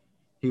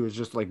 He was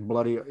just like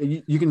bloody.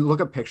 You can look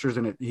up pictures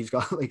and he's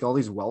got like all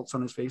these welts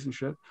on his face and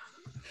shit.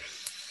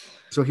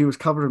 So he was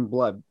covered in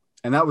blood.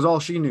 And that was all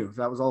she knew.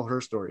 That was all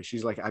her story.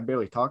 She's like, I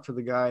barely talked to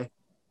the guy.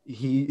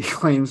 He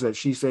claims that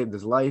she saved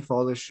his life,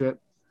 all this shit.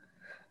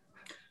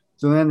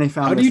 So then they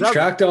found. How do you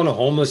track down a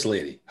homeless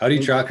lady? How do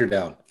you track her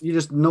down? You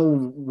just know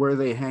where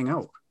they hang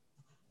out.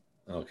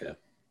 Okay.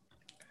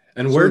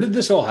 And where did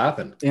this all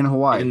happen? In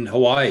Hawaii. In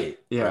Hawaii.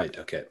 Yeah. Right.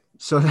 Okay.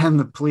 So then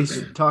the police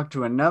talked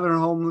to another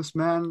homeless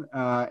man,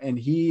 and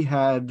he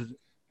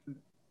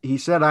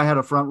said, I had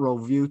a front row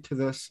view to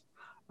this.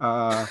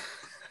 A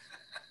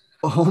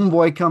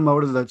homeboy come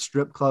out of the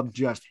strip club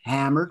just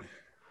hammered,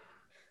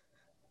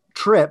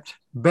 tripped,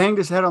 banged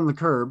his head on the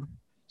curb,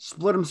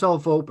 split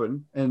himself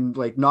open, and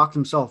like knocked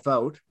himself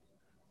out.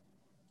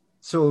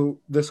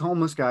 So this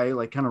homeless guy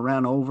like kind of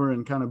ran over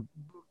and kind of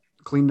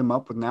cleaned him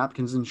up with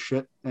napkins and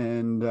shit,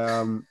 and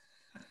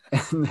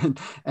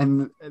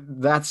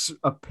that's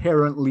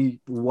apparently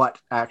what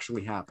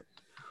actually happened.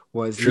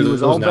 Was sure, he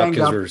was all banged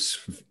up,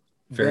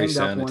 very banged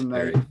up one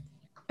sanitary. night,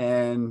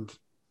 and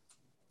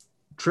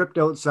tripped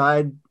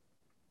outside,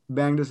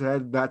 banged his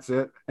head. That's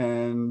it.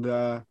 And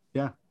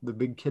yeah, the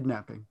big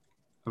kidnapping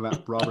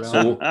about Robert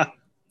Allen. So,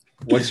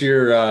 what's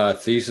your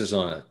thesis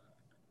on it?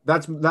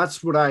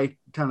 That's what I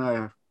kind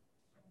of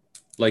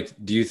like.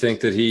 Do you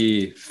think that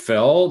he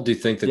fell? Do you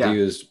think that he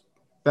was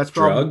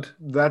drugged?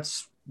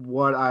 That's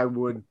what I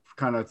would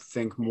kind of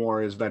think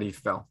more is that he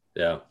fell.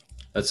 Yeah,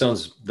 that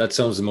sounds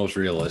the most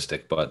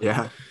realistic. But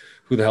yeah,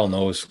 who the hell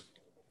knows?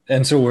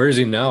 And so, where is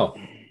he now?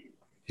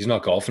 He's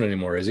not golfing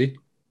anymore, is he?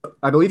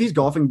 I believe he's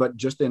golfing, but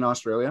just in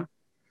Australia.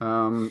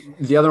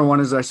 The other one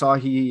is I saw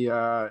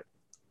him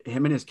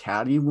and his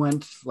caddy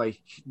went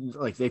like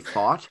they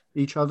fought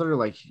each other.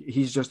 Like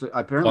he's just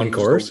apparently on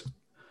course.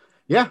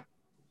 Yeah,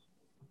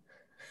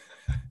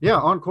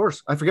 on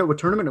course. I forget what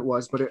tournament it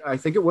was, but I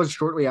think it was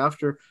shortly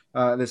after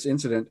this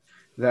incident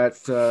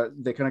that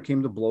they kind of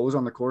came to blows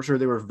on the course, or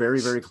they were very,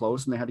 very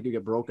close, and they had to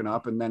get broken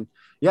up. And then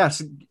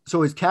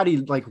so his caddy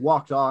like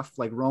walked off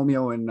like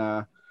Romeo in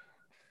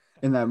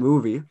that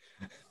movie.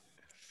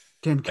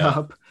 Tin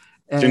Cup.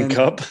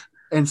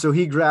 And so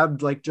he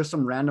grabbed like just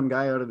some random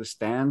guy out of the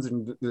stands,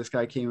 and this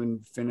guy came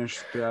and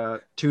finished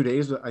 2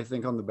 days, I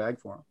think, on the bag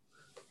for him.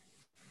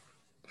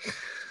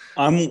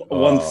 I'm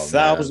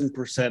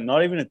 1,000%,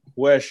 not even a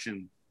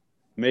question,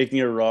 making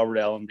a Robert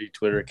Allenby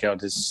Twitter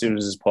account as soon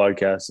as this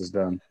podcast is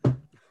done.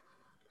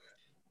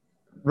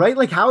 Right?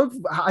 Like have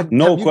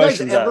you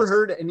guys ever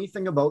heard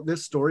anything about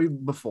this story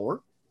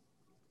before?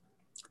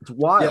 It's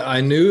wild.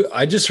 Yeah,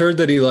 I just heard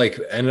that he like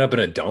ended up in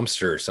a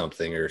dumpster or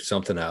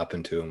something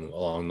happened to him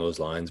along those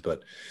lines,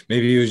 but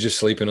maybe he was just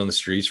sleeping on the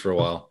streets for a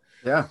while.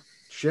 Yeah.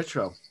 Shit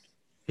show.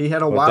 He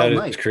had a wild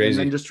night and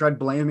then just tried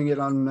blaming it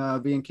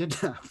on being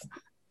kidnapped.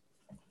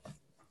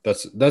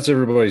 That's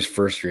everybody's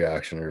first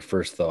reaction or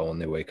first thought when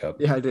they wake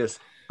up. Yeah, it is.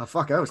 Oh,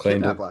 fuck, I was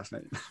kidnapped last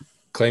night.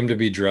 Claim to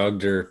be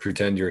drugged or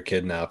pretend you're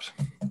kidnapped.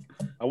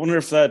 I wonder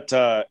if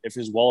if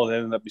his wallet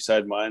ended up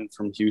beside mine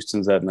from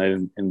Houston's that night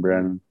in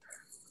Brandon.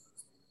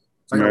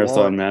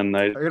 Marathon man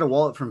night. I got a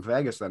wallet from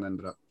Vegas that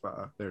ended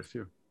up there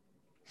too.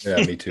 Yeah,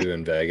 me too,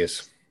 in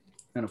Vegas.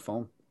 And a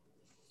phone.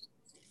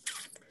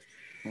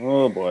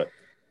 Oh boy.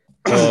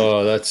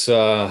 Oh, that's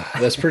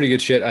pretty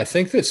good shit. I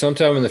think that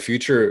sometime in the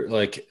future,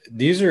 like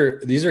these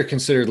are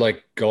considered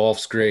like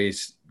golf's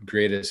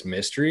greatest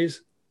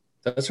mysteries.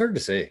 That's hard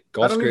to say.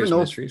 Golf's greatest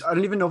mysteries. I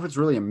don't even know if it's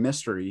really a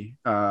mystery.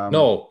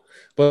 No,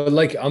 but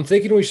like I'm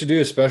thinking we should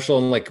do a special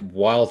on like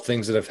wild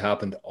things that have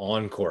happened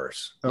on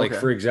course. Okay. Like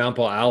for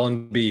example,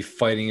 Allenby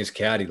fighting his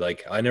caddy.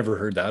 Like I never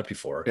heard that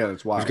before. Yeah,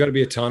 that's wild. There's got to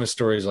be a ton of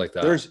stories like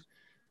that.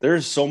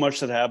 There's so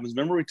much that happens.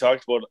 Remember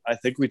I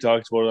think we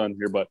talked about it on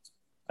here, but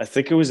I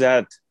think it was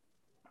at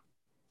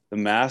the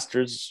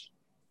Masters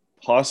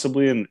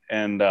possibly,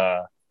 and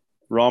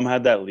Rom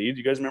had that lead.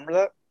 You guys remember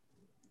that?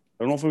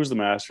 I don't know if it was the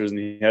Masters, and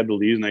he had the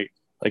lead, and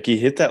he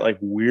hit that like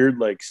weird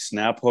like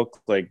snap hook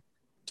like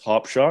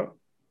top shot,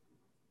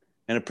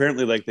 and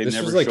apparently like this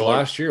was like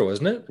last year,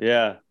 wasn't it?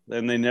 Yeah,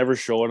 and they never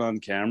show it on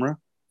camera,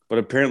 but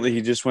apparently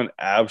he just went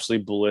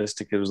absolutely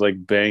ballistic. It was like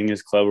banging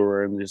his club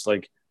over and just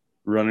like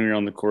running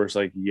around the course,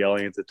 like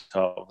yelling at the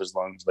top of his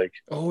lungs. Like,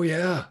 Oh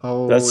yeah.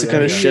 Oh, that's the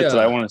kind of yeah. shit that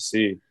I want to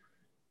see.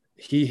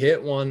 He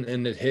hit one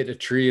and it hit a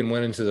tree and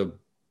went into the.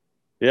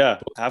 Yeah.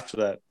 After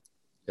that,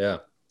 Yeah.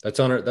 That's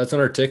on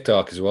our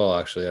TikTok as well.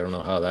 Actually, I don't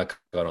know how that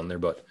got on there,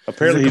 but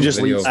apparently he just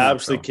complete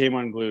absolutely smackdown. came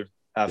unglued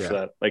after Yeah.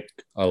 that. Like,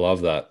 I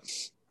love that.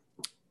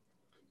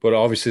 But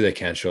obviously they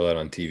can't show that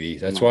on TV.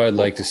 That's No. why I'd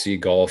like to see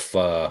golf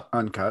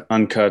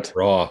Uncut.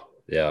 raw.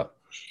 Yeah.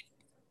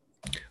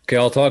 Okay,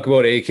 I'll talk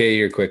about AK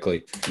here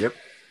quickly. Yep.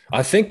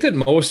 I think that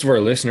most of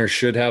our listeners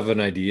should have an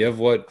idea of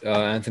what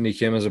Anthony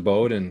Kim is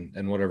about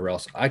and whatever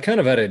else. I kind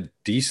of had a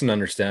decent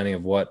understanding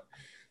of what.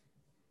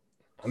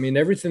 I mean,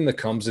 everything that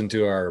comes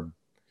into our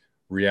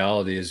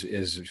reality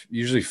is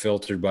usually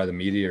filtered by the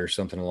media or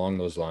something along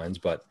those lines.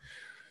 But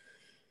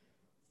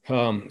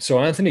so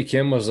Anthony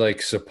Kim was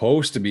like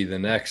supposed to be the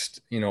next,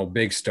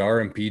 big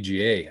star in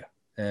PGA.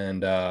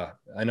 And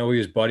I know he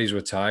was buddies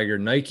with Tiger.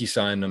 Nike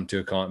signed him to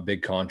a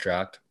big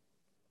contract.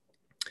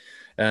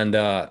 And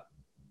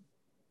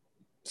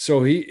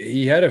so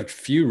he had a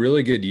few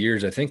really good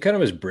years. I think kind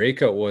of his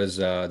breakout was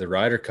the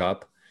Ryder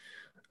Cup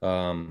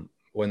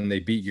when they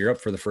beat Europe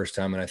for the first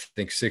time in I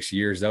think 6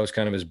 years. That was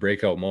kind of his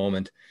breakout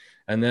moment.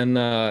 And then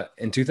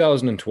in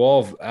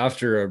 2012,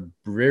 after a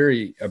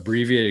very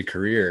abbreviated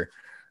career,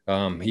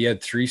 he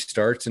had 3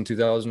 starts in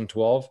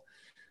 2012,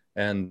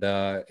 and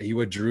he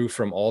withdrew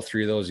from all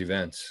 3 of those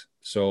events.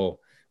 So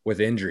with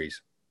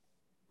injuries.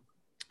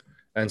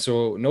 And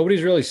so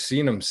nobody's really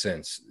seen him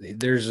since.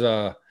 There's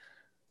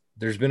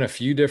been a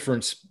few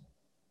different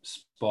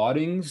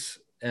spottings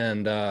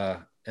and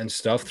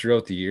stuff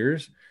throughout the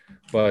years,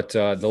 but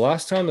the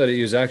last time that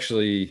he was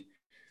actually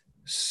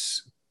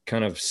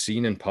kind of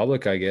seen in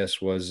public, I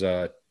guess, was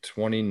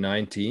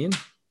 2019.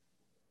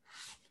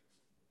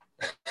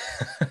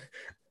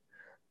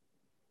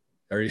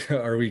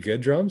 Are we good,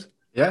 Drums?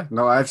 Yeah,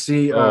 no, I've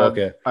seen.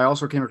 Okay. I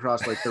also came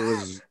across like there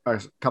was a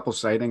couple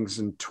sightings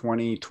in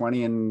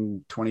 2020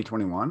 and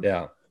 2021.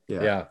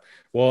 Yeah.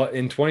 Well,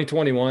 in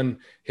 2021,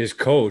 his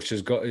coach,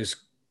 his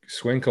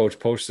swing coach,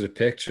 posted a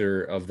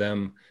picture of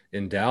them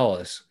in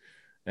Dallas,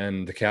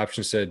 and the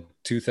caption said,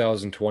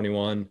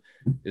 "2021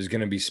 is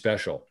going to be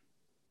special."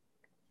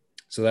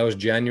 So that was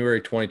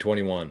January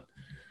 2021,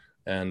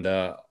 and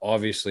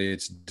obviously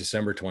it's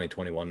December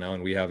 2021 now,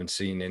 and we haven't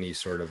seen any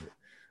sort of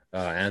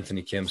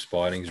Anthony Kim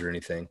spottings or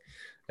anything.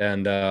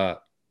 And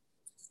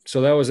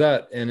so that was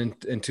that. And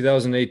in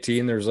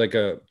 2018, there was like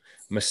a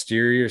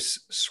mysterious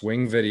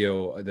swing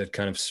video that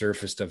kind of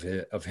surfaced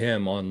of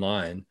him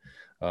online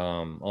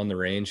on the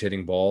range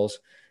hitting balls.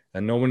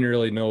 And no one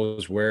really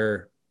knows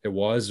where it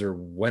was or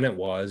when it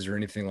was or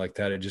anything like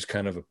that. It just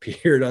kind of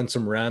appeared on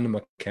some random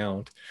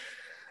account.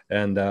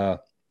 And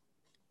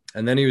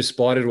then he was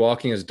spotted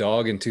walking his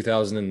dog in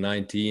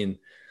 2019.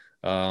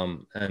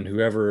 And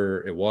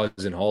whoever it was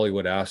in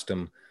Hollywood asked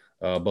him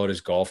about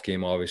his golf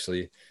game,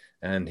 obviously.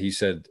 And he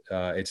said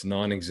it's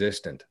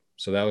non-existent.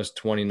 So that was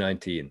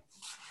 2019.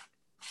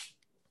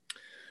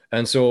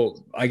 And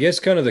so I guess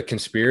kind of the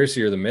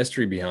conspiracy or the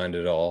mystery behind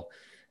it all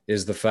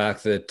is the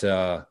fact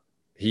that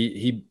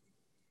he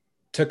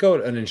took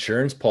out an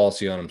insurance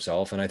policy on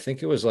himself. And I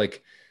think it was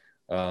like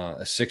a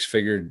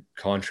 6-figure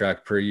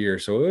contract per year.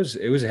 So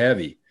it was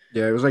heavy.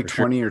 Yeah, it was like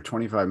 20 or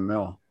 25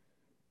 mil.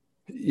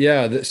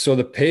 Yeah. So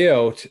the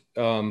payout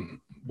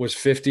was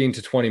 15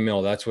 to 20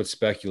 mil. That's what's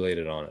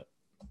speculated on it.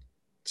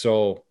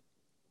 So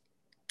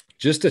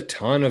just a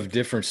ton of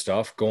different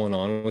stuff going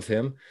on with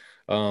him.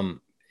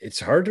 It's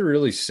hard to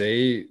really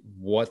say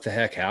what the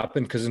heck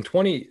happened because in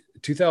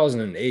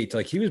 2008,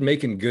 like he was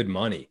making good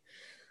money.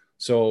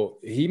 So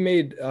he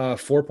made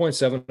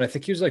 4.7. I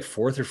think he was like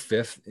 4th or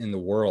 5th in the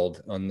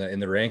world in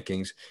the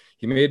rankings.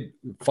 He made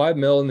 5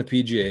 mil in the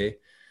PGA,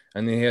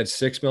 and then he had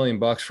 $6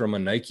 million from a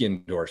Nike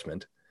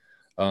endorsement.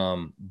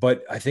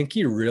 But I think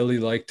he really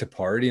liked to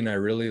party, and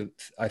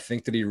I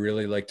think that he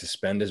really liked to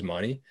spend his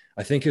money.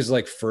 I think his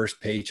like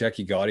first paycheck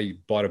he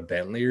bought a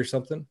Bentley or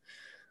something.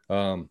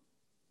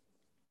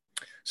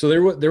 So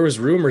there was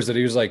rumors that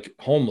he was like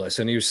homeless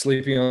and he was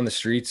sleeping on the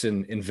streets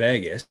in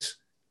Vegas.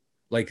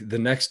 Like the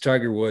next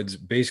Tiger Woods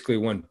basically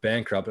went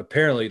bankrupt.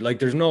 Apparently, like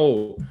there's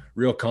no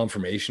real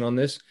confirmation on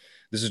this.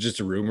 This is just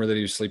a rumor that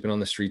he was sleeping on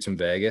the streets in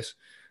Vegas.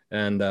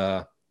 And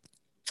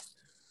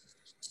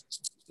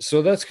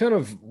so that's kind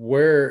of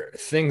where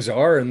things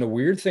are. And the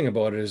weird thing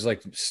about it is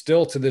like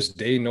still to this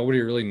day,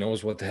 nobody really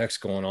knows what the heck's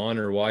going on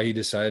or why he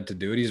decided to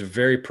do it. He's a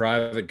very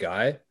private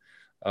guy.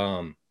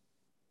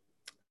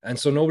 And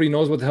so nobody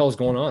knows what the hell is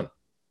going on.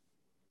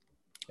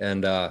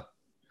 And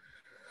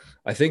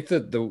I think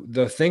that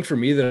the thing for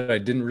me that I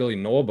didn't really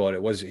know about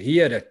it was he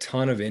had a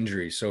ton of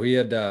injuries. So he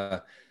had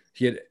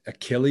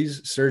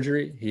Achilles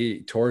surgery.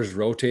 He tore his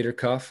rotator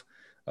cuff,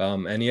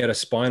 and he had a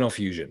spinal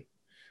fusion.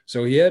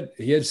 So he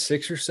had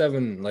 6 or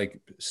 7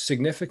 like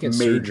significant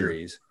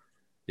surgeries,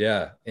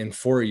 in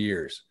 4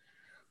 years.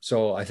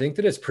 So I think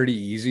that it's pretty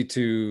easy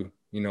to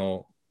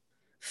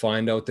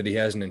find out that he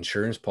has an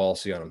insurance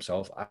policy on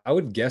himself. I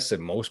would guess that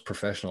most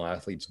professional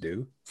athletes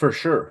do. For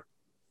sure.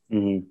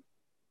 Mm-hmm.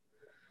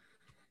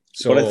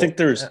 So, but I think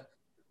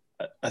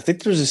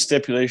there's a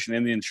stipulation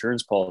in the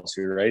insurance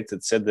policy, right,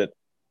 that said that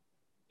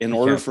in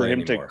order for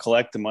him to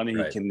collect the money,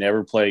 he can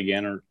never play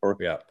again or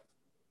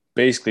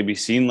basically be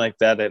seen like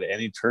that at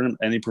any tournament,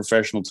 any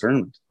professional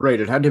tournament. Right.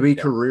 It had to be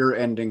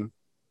career-ending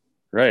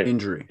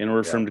injury in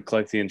order for him to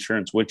collect the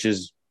insurance, which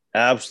is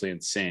absolutely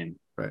insane.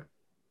 Right.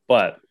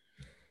 But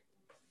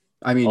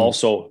I mean,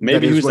 also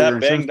maybe he was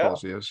that banged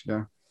up.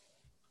 Yeah.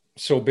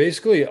 So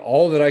basically,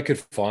 all that I could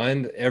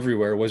find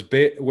everywhere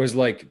was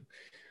like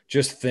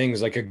just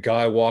things like a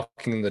guy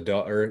walking the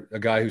dog, or a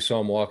guy who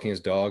saw him walking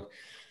his dog.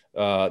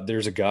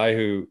 There's a guy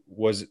who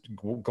was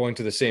going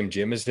to the same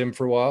gym as him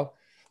for a while,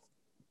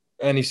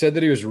 and he said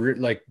that he was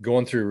like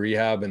going through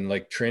rehab and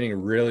like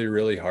training really,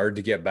 really hard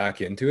to get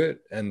back into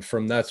it. And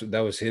from that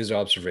was his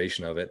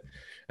observation of it.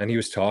 And he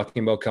was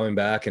talking about coming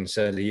back and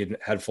said he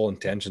had full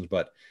intentions,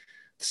 but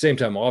at the same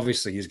time,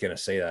 obviously he's going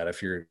to say that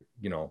if you're,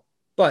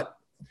 but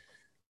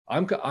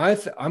I'm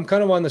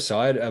kind of on the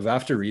side of,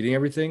 after reading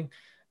everything,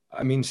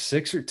 I mean,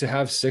 to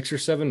have 6 or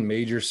 7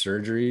 major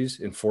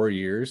surgeries in 4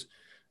 years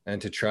and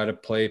to try to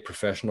play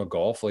professional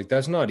golf, like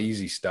that's not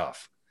easy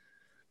stuff.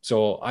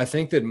 So I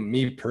think that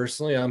me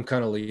personally, I'm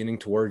kind of leaning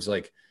towards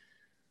like,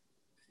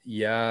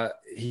 yeah,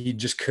 he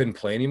just couldn't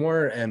play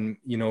anymore. And,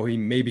 he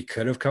maybe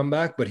could have come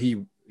back, but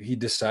he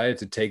decided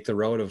to take the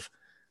route of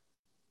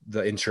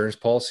the insurance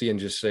policy and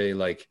just say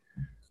like,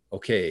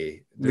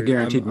 okay, the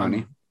guaranteed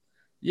money.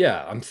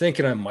 I'm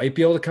thinking I might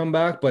be able to come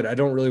back, but I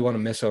don't really want to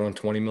miss out on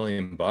 $20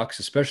 million,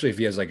 especially if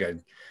he has like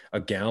a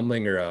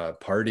gambling or a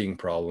partying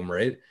problem,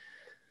 right?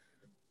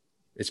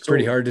 It's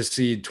pretty hard to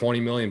see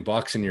 $20 million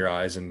in your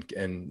eyes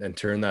and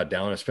turn that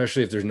down,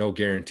 especially if there's no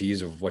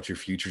guarantees of what your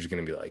future is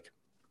going to be like.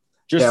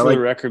 Just for the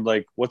record,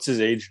 like, what's his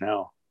age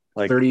now?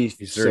 Like 36.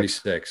 He's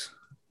 36.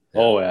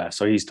 Yeah. Oh yeah.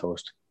 So he's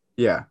toast.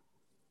 Yeah.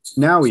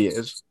 Now he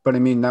is, but I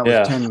mean, that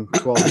was 10,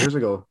 12 years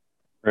ago,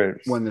 right,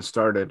 when this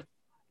started.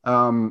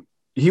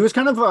 He was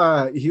kind of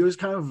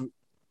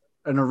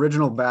an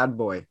original bad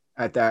boy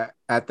at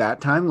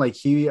that time. Like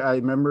I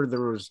remember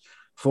there was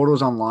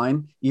photos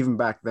online even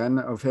back then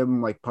of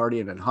him like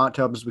partying in hot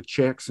tubs with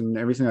chicks and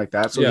everything like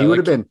that. So he would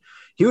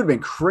have been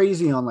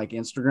crazy on like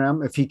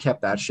Instagram if he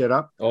kept that shit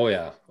up. Oh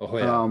yeah.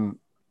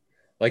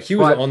 Like he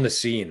was on the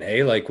scene,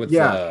 hey, like with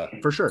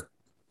for sure.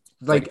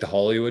 Like the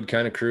Hollywood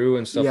kind of crew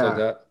and stuff like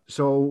that.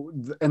 So,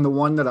 and the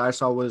one that I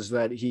saw was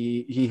that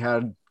he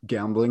had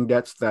gambling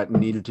debts that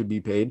needed to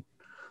be paid.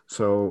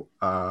 So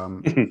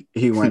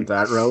he went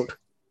that route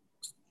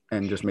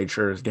and just made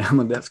sure his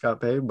gambling debts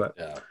got paid. But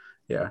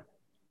yeah.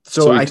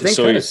 So I think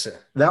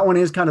that one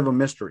is kind of a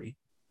mystery.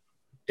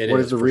 What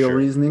is the real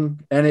reasoning?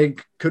 And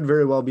it could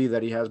very well be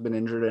that he has been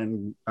injured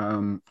and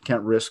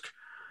can't risk.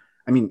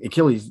 I mean,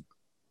 Achilles,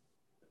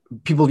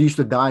 people used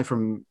to die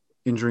from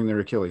injuring their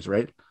Achilles,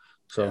 right?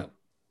 So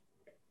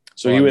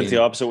he went the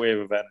opposite way of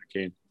Evander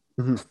Kane.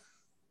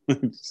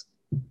 Mm-hmm.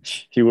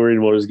 He worried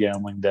about his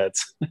gambling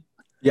debts.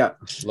 Yeah.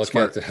 Look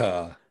at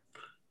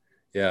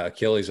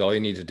Achilles. All you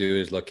need to do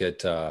is look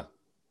at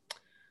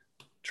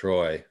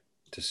Troy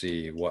to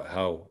see what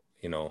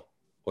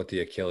the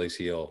Achilles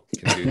heel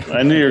can do.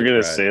 I knew you were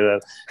going to say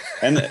that.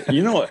 And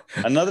you know what?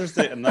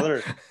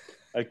 Another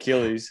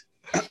Achilles,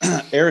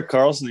 Erik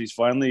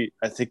Karlsson,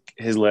 I think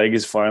his leg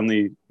is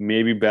finally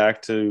maybe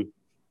back to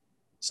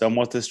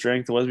somewhat the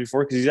strength it was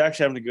before, because he's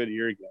actually having a good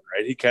year again,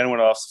 right? He kind of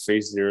went off the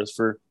face of the earth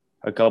for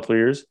a couple of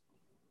years,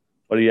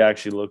 but he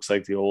actually looks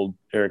like the old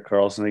Erik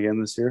Karlsson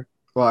again this year.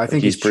 Well, I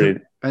think he's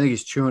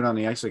chewing on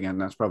the ice again.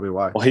 That's probably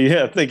why. Well,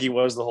 yeah, I think he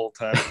was the whole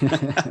time.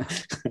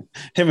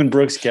 Him and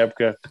Brooks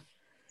Koepka,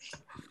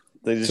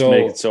 they just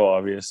make it so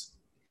obvious.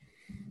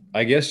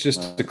 I guess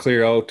just to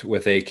clear out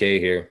with AK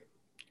here,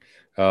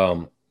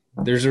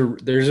 there's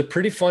a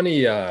pretty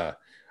funny.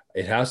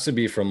 It has to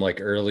be from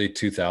like early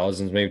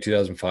 2000s, maybe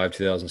 2005,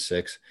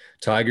 2006.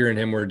 Tiger and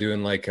him were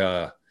doing like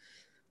a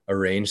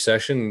range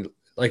session.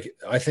 Like,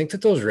 I think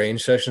that those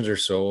range sessions are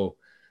so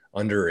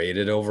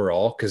underrated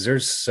overall because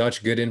there's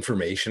such good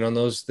information on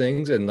those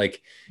things. And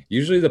like,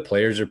 usually the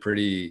players are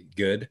pretty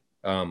good.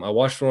 I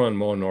watched one on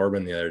Mo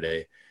Norman the other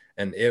day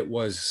and it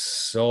was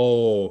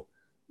so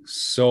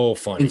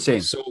funny.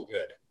 Insane. So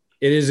good.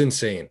 It is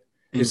insane.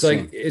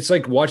 It's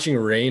like watching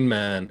Rain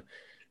Man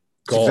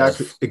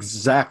golf.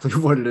 Exactly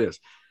what it is.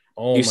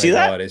 Oh my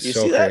God, it's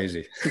so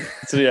crazy.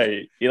 So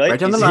yeah, you like right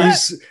down the line.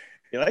 He's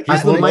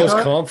the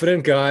most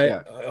confident guy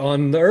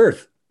on the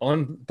earth,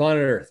 on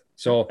planet Earth.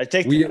 So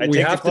we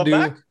have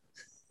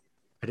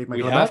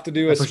to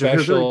do a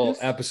special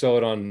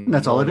episode on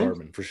Mo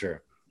Norman for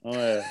sure. Oh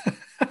yeah.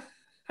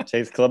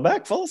 Take the club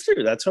back, follow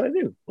through. That's what I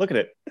do. Look at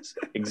it. It's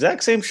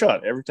exact same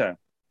shot every time.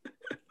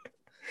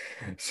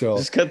 So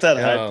just cut that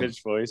high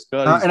pitched voice.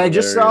 God, and I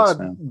just saw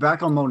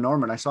back on Mo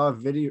Norman. I saw a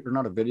video, or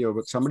not a video,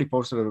 but somebody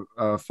posted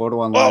a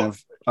photo online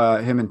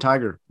of him and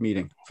Tiger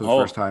meeting for the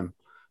first time,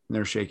 and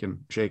they're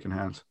shaking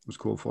hands. It was a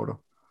cool photo.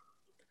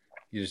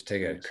 You just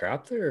take a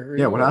crap there?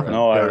 Yeah, what happened?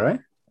 No, right?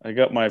 I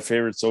got my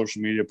favorite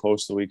social media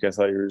post of the week. I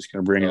thought you were just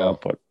going to bring it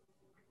up, but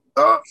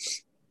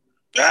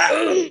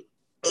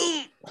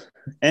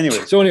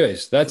anyway. So,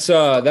 anyways, that's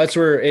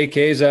where AK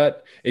is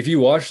at. If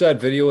you watch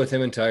that video with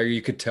him and Tiger,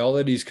 you could tell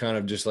that he's kind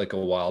of just like a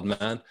wild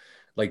man.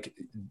 Like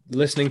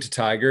listening to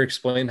Tiger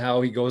explain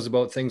how he goes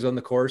about things on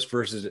the course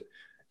versus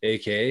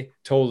AK,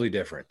 totally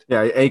different.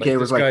 Yeah, AK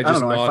was like, guy I don't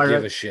just know, not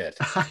give a shit.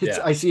 Yeah.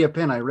 I see a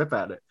pin, I rip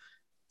at it.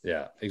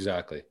 Yeah,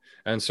 exactly.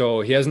 And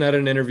so he hasn't had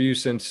an interview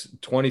since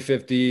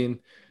 2015,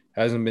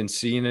 hasn't been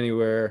seen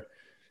anywhere.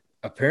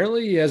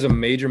 Apparently, he has a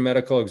major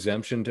medical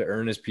exemption to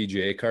earn his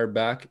PGA card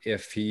back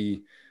if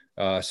he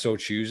so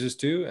chooses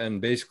to.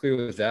 And basically,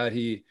 with that,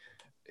 he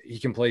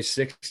can play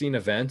 16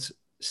 events,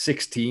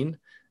 16,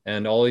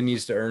 and all he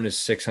needs to earn is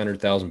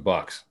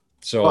 $600,000.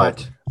 So,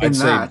 but I'd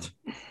say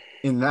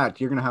in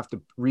that, you're gonna have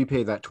to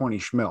repay that 20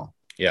 schmil.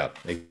 Yeah,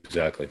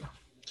 exactly.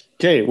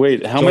 Okay,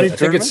 wait. How many? I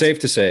think it's safe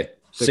to say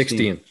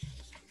 16.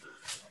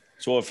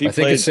 So if he, I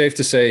think it's safe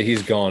to say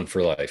he's gone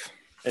for life.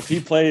 If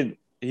he played,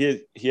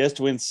 he has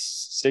to win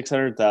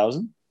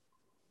 600,000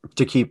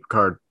 to keep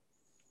card.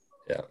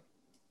 Yeah.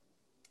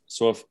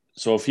 So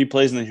if he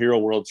plays in the Hero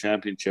World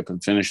Championship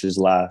and finishes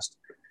last,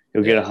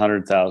 he'll get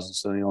 100,000.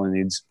 So he only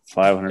needs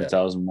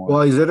 500,000 more.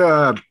 Well, is it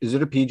a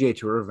PGA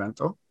Tour event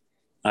though?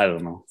 I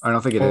don't know. I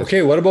don't think it is.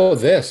 Okay, what about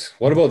this?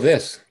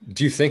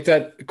 Do you think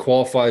that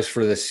qualifies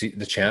for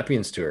the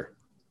Champions Tour?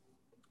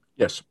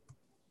 Yes.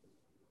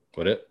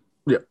 Would it?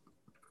 Yeah.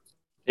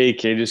 AK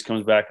just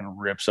comes back and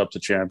rips up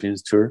the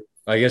Champions Tour.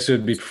 I guess it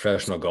would be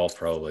professional golf,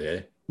 probably,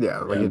 eh?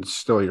 Yeah, it's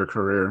still your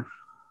career.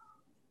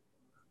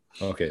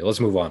 Okay, let's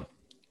move on.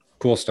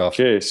 Cool stuff.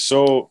 Okay,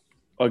 so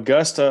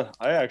Augusta,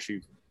 I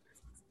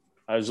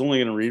was only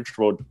going to read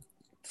for about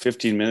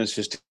 15 minutes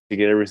just to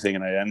get everything,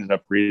 and I ended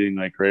up reading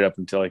like right up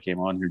until I came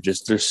on here.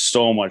 Just there's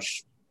so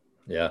much,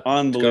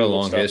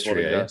 unbelievable stuff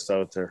history, about Augusta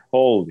out there.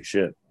 Holy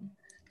shit!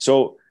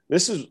 So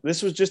this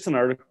was just an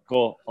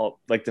article.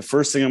 Like the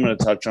first thing I'm going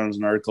to touch on is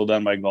an article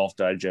done by Golf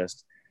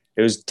Digest.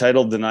 It was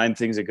titled "The 9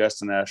 Things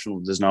Augusta National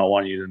Does Not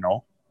Want You to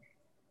Know."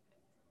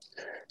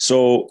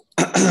 So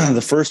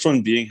the first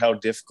one being how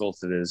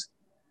difficult it is.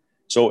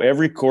 So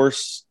every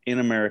course in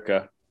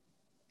America,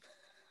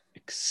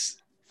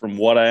 from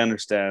what I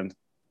understand,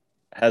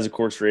 has a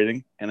course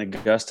rating, and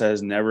Augusta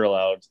has never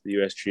allowed the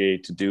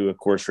USGA to do a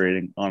course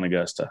rating on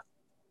Augusta.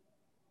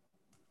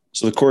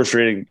 So the course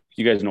rating,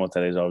 you guys know what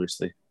that is,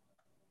 obviously.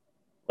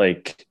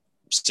 Like,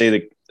 say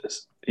that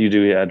you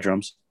do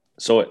drums.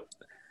 So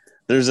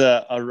there's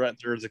a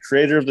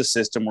creator of the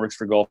system, works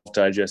for Golf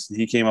Digest, and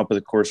he came up with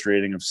a course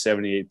rating of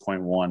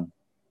 78.1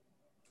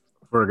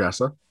 for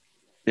Augusta.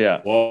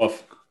 Yeah.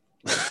 Woof.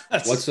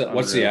 What's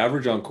the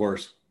average on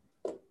course?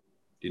 Do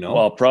you know?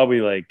 Well,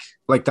 probably like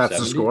that's 70?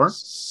 The score.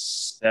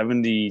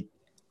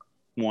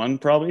 71,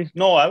 probably.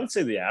 No, I would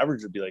say the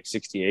average would be like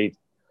 68,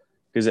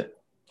 because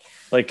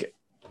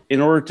in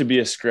order to be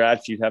a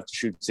scratch, you'd have to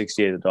shoot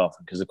 68 at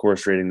Dolphin, because the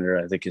course rating there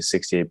I think is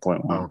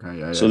 68.1. Oh, okay,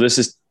 yeah. So this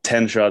is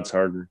 10 shots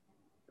harder,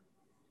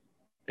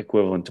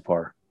 equivalent to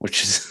par,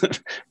 which is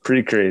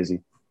pretty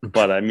crazy.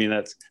 But I mean,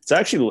 it's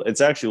actually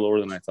lower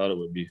than I thought it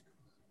would be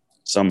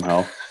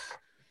somehow.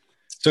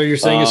 So you're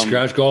saying a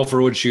scratch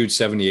golfer would shoot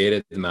 78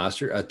 at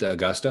the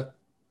Augusta,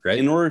 right?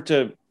 In order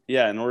to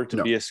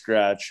be a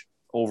scratch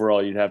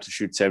overall, you'd have to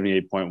shoot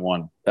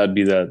 78.1. That'd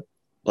be the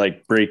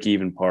break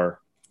even par.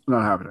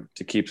 Not happening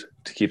to keep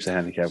the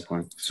handicap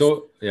going.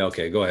 So yeah,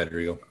 okay, go ahead,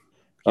 Rigo.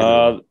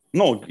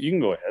 No, you can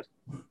go ahead.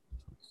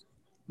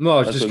 No,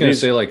 I was just gonna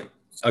say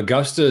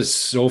Augusta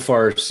so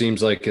far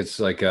seems like it's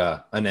like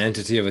an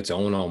entity of its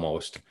own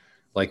almost,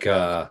 like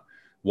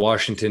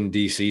Washington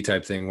D.C.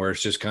 type thing, where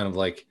it's just kind of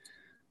like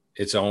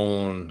its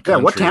own. Yeah,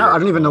 what town? I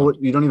don't even know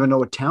you don't even know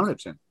what town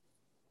it's in.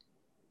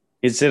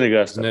 It's in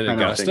Augusta. Isn't it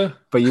Augusta?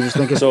 But you just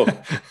think it's so.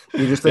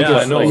 You just think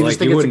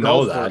it's a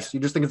golf course. You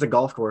just think it's a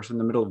golf course in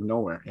the middle of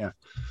nowhere. Yeah.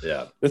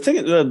 Yeah. The thing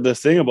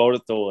about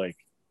it though,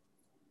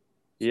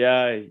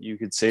 you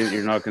could say that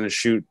you're not going to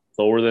shoot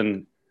lower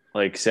than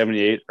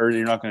 78, or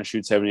you're not going to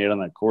shoot 78 on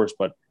that course.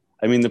 But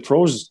I mean, the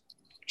pros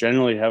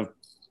generally have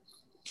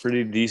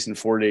pretty decent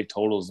 4-day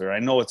totals there. I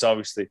know it's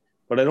obviously,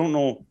 but I don't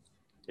know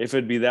if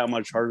it'd be that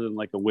much harder than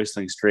a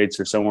Whistling Straits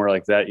or somewhere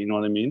like that. You know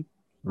what I mean?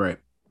 Right.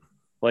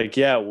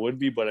 It would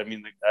be, but I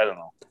mean, I don't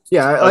know.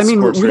 Yeah, I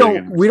mean,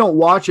 we don't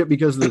watch it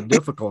because of the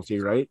difficulty,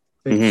 right?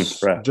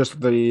 It's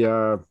just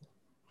the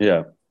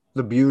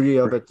beauty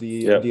of it,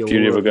 the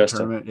beauty of Augusta.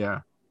 Tournament. Yeah.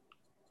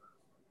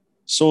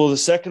 So the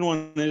second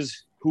one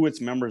is who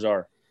its members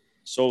are.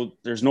 So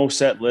there's no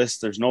set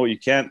list. You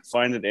can't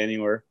find it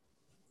anywhere.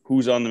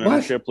 Who's on the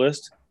membership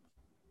list?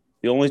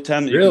 The only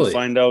time that you can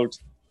find out,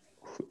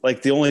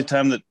 the only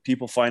time that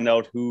people find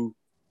out who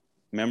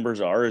members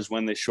are is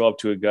when they show up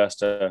to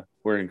Augusta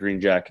wearing a green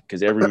jacket,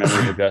 because every member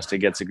of Augusta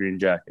gets a green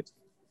jacket.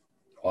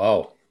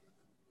 Wow.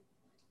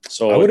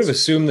 So I would have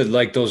assumed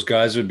that those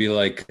guys would be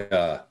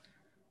have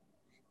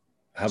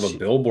a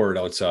billboard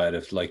outside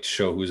to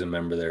show who's a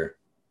member there.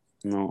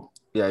 No.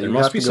 Yeah, there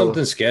must be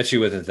something sketchy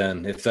with it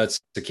then, if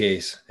that's the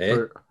case. Hey,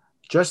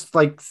 just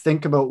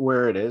think about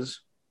where it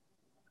is.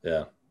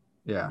 Yeah.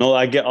 Yeah. No,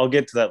 I'll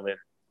get to that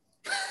later.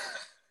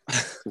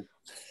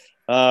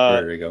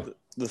 There we go.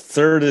 The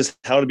third is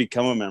how to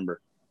become a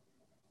member.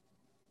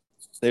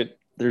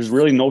 There's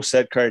really no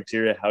set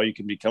criteria how you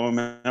can become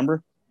a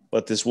member,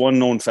 but this one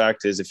known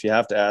fact is if you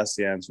have to ask,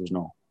 the answer is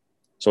no.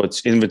 So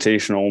it's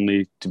invitation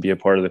only to be a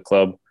part of the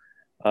club.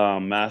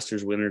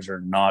 Masters winners are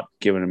not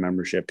given a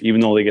membership.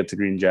 Even though they get the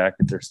green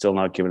jacket, they're still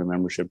not given a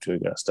membership to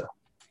Augusta.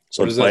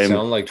 So What does that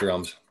sound like,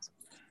 Drums?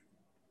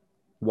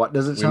 What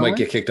does it We sound might like?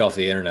 get kicked off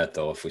the internet,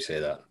 though, if we say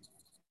that.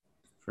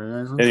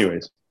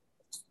 Anyways.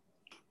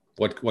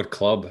 What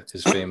club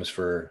is famous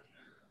for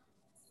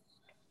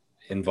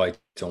invites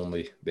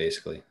only,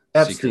 basically?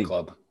 Epstein. Secret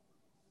club.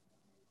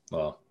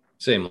 Well,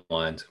 same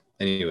lines.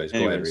 Anyways,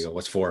 go ahead, Rigo.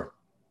 What's 4?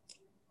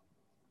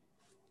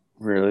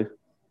 Really?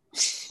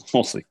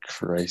 Holy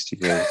Christ, you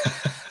guys.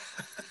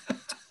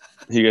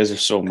 You guys are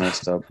so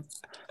messed up.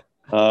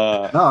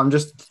 No, I'm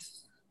just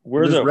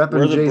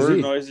repping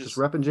Jay-Z. Just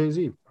repping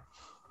Jay-Z.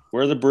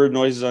 Where the bird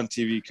noises on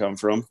TV come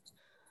from?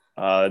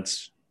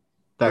 It's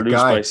that produced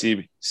guy by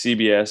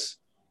CBS.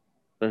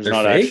 There's They're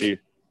not fake? actually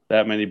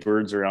that many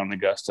birds around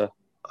Augusta.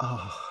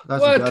 Oh,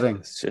 that's What? gutting.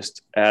 It's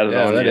just added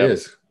Yeah, on that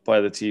is.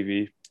 by the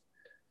TV.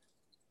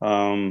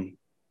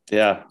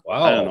 Yeah.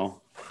 Wow. I don't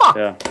know.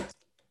 Yeah.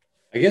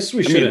 I guess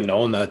we should have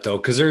known that, though,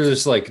 because they're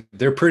just like,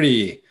 they're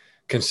pretty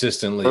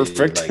consistently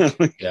perfect.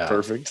 Like, yeah.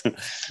 Perfect.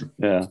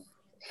 Yeah.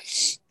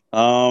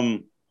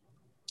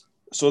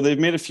 So they've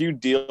made a few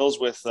deals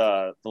with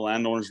the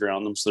landowners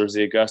around them. So there's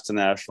the Augusta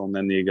National and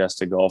then the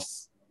Augusta Golf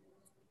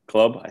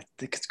Club. I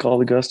think it's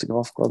called Augusta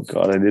Golf Club.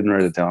 God, I didn't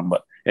write it down.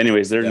 But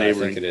anyways, they're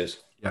neighboring. I think it is.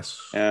 Yes.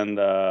 And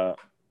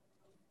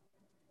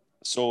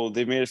so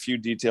they've made a few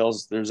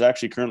details. There's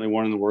actually currently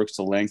one in the works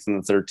to lengthen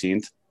the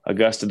 13th.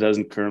 Augusta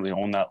doesn't currently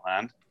own that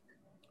land,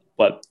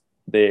 but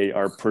they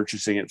are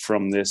purchasing it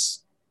from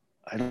this.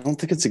 I don't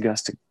think it's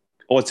Augusta.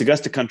 Oh, it's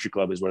Augusta Country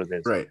Club is what it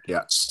is. Right,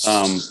 yeah.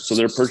 So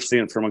they're purchasing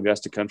it from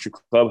Augusta Country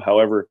Club.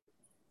 However,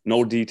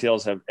 no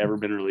details have ever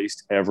been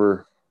released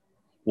ever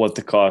what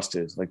the cost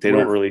is. Like they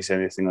don't release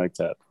anything like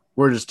that.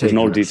 We're just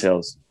taking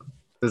details.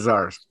 This is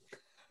ours.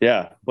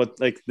 Yeah, but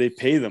like they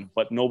pay them,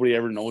 but nobody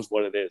ever knows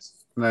what it is.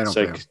 It's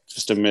like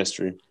just a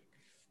mystery.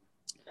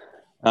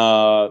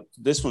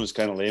 This one is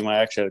kind of lame. I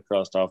actually had it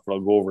crossed off, but I'll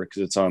go over it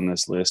because it's on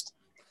this list.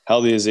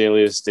 How the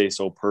azaleas stay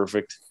so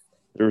perfect.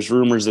 There's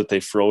rumors that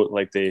they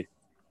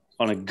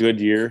on a good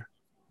year,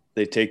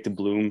 they take the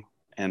bloom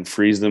and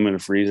freeze them in a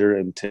freezer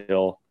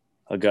until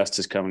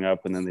Augusta's coming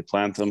up, and then they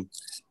plant them.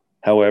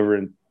 However,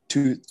 in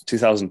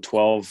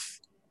 2012,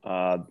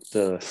 I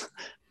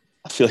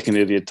feel like an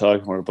idiot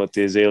talking more, but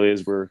the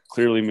azaleas were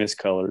clearly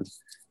miscolored,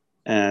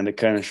 and it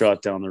kind of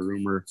shot down the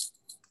rumor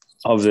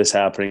of this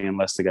happening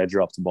unless the guy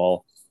dropped the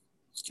ball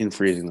in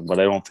freezing them. But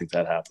I don't think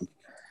that happened.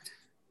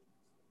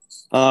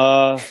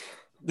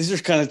 These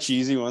are kind of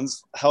cheesy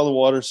ones. How the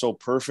water's so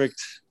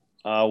perfect.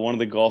 One of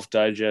the Golf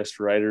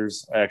Digest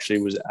writers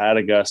actually was at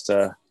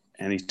Augusta,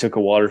 and he took a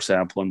water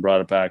sample and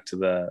brought it back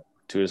to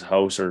his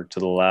house or to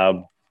the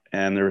lab,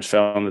 and there was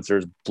found that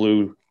there's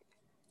blue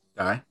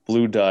dye,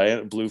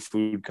 blue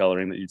food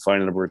coloring that you'd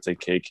find in a birthday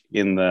cake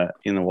in the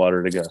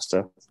water at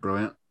Augusta.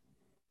 Brilliant.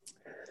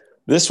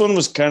 This one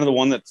was kind of the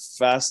one that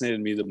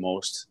fascinated me the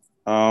most.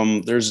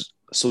 So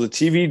the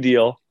TV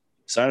deal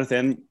signed with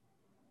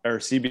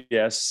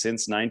CBS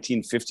since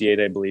 1958,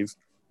 I believe.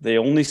 They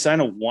only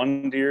sign a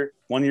one-year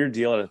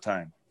deal at a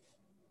time.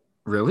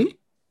 Really?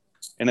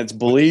 And it's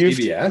believed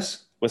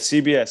with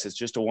CBS, it's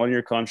just a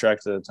one-year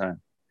contract at a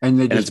time.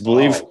 And it's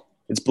believed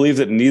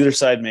that neither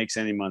side makes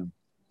any money.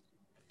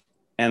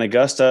 And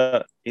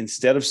Augusta,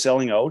 instead of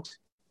selling out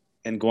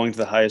and going to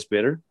the highest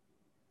bidder,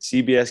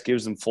 CBS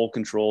gives them full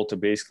control to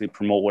basically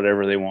promote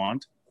whatever they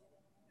want.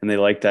 And they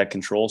like that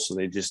control, so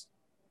they just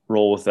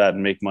roll with that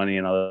and make money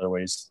in other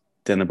ways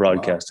than the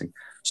broadcasting. Wow.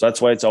 So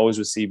that's why it's always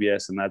with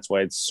CBS, and that's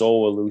why it's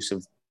so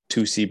elusive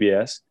to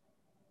CBS.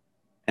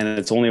 And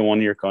it's only a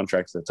one-year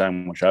contract at the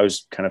time, which I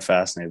was kind of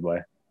fascinated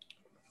by.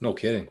 No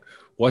kidding.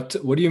 What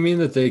do you mean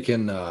that they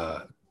can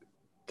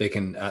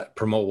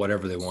promote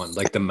whatever they want,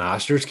 like the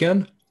Masters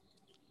can?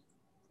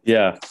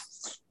 Yeah.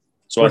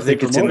 So I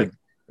think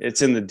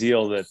it's in the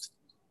deal that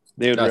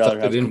they would rather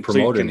have. They didn't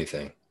promote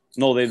anything.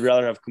 No, they'd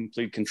rather have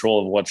complete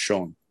control of what's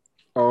shown.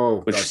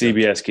 Oh, which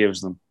CBS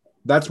gives them.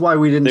 That's why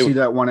we didn't see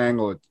that one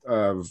angle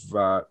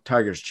of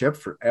Tiger's chip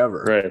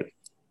forever.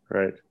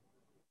 Right.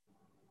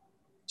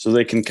 So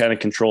they can kind of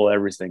control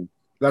everything.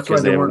 That's why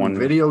they weren't in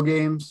video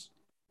games.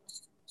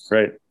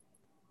 Right.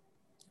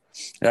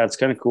 Yeah, it's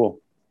kind of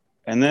cool.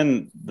 And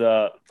then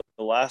the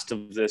last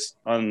of this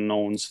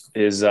unknowns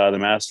is the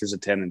Masters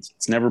attendance.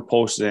 It's never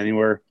posted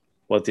anywhere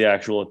what the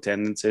actual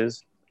attendance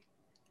is.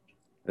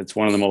 It's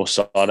one of the most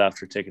sought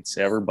after tickets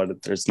ever, but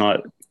it's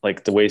not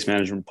like the Waste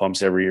Management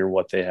pumps every year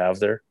what they have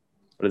there.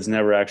 But it's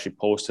never actually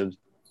posted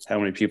how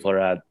many people are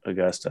at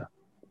Augusta,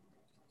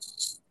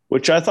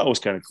 which I thought was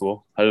kind of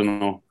cool. I don't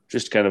know,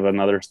 just kind of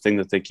another thing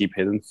that they keep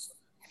hidden.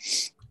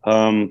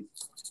 To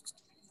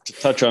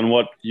touch on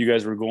what you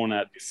guys were going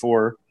at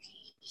before.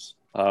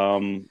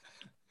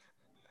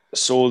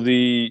 So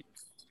the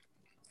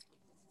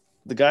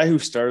the guy who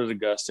started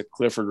Augusta,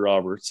 Clifford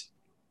Roberts,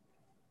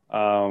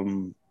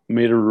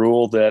 made a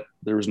rule that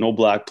there was no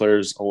black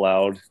players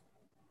allowed.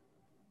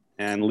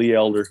 And Lee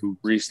Elder, who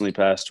recently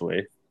passed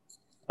away,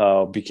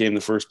 became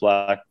the first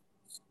black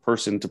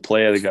person to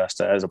play at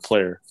Augusta as a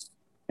player.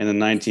 And in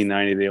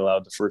 1990, they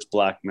allowed the first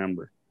black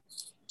member.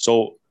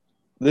 So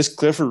this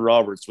Clifford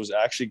Roberts was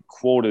actually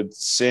quoted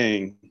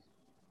saying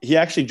he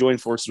actually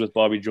joined forces with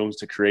Bobby Jones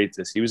to create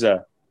this. He was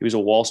a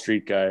Wall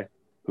Street guy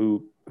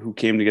who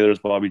came together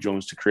with Bobby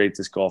Jones to create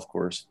this golf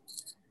course.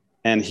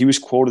 And he was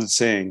quoted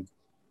saying,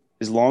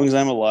 "As long as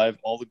I'm alive,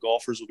 all the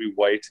golfers will be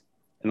white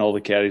and all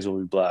the caddies will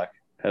be black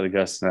at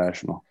Augusta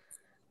National."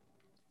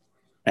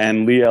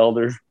 And Lee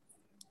Elder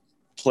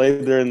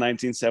played there in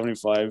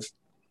 1975.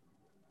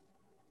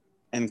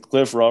 And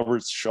Cliff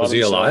Roberts shot himself. Was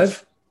he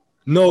alive?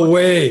 No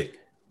way.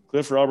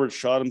 Cliff Roberts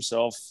shot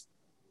himself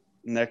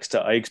next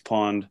to Ike's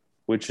Pond,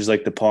 which is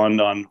like the pond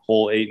on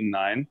hole 8 and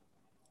 9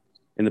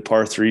 in the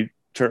par 3,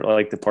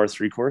 like the par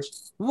 3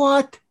 course.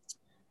 What?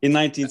 In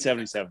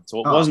 1977. So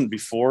it wasn't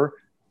before,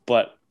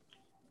 but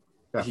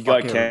he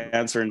got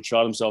cancer and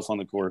shot himself on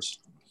the course.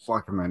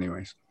 Fuck him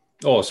anyways.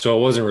 Oh, so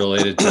it wasn't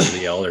related to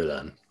the Elder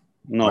then?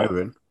 No.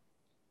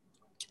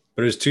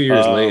 But it was 2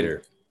 years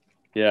later.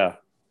 Yeah.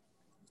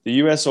 The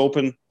U.S.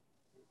 Open,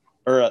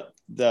 or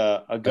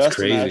the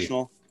Augusta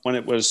National, when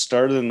it was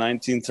started in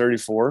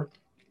 1934,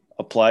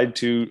 applied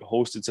to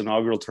host its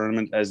inaugural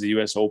tournament as the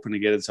U.S. Open to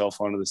get itself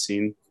onto the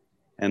scene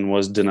and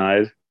was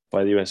denied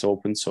by the U.S.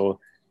 Open. So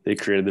they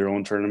created their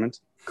own tournament.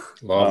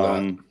 Love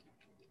that.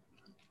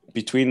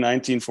 Between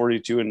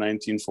 1942 and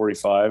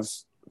 1945,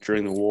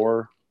 during the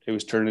war, it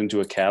was turned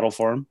into a cattle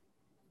farm.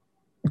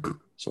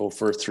 So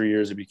for 3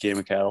 years, it became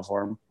a cattle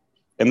farm.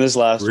 And this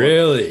last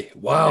one,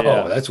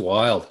 wow, that's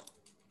wild.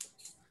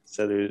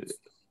 So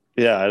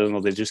I don't know.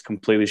 They just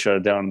completely shut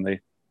it down.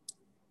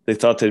 They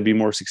thought they'd be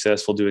more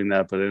successful doing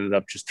that, but ended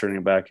up just turning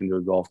it back into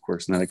a golf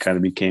course, and then it kind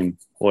of became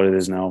what it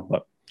is now.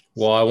 But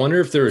well, I wonder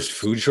if there was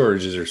food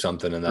shortages or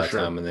something in that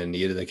time, and they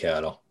needed the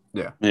cattle.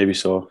 Yeah, maybe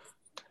so.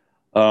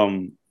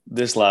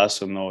 This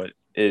last one though, it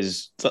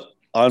is the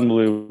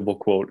unbelievable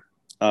quote.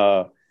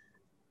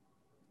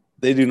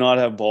 They do not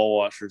have ball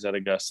washers at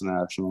Augusta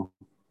National,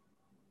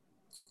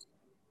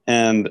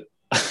 and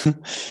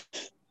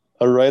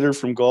a writer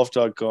from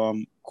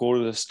golf.com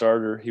quoted a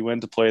starter. He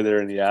went to play there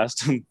and he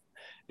asked him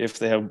if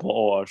they have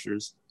ball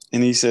washers.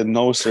 And he said,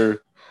 "No,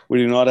 sir, we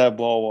do not have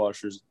ball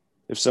washers.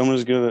 If someone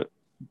is going to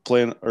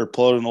play or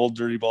pull out an old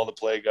dirty ball to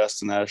play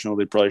Augusta National,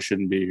 they probably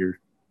shouldn't be here."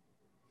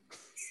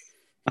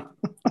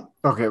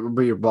 Okay,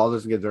 but your ball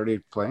doesn't get dirty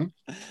playing?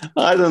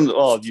 I don't know.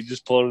 Oh, you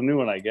just pull out a new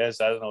one, I guess.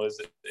 I don't know. Is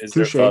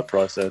their thought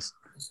process?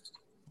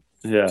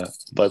 Yeah,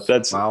 but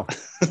that's wow.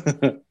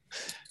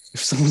 If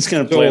someone's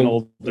going to play an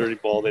old dirty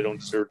ball, they don't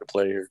deserve to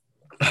play here.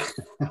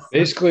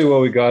 Basically,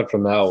 what we got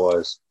from that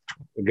was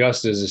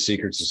Augusta is a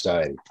secret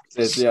society.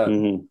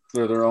 They're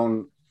their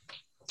own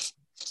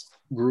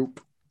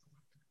group.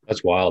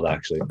 That's wild,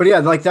 actually. But yeah,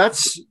 like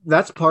that's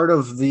part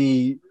of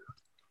the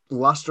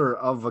luster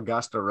of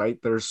Augusta,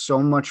 right? There's so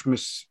much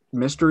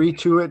mystery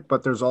to it,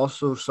 but there's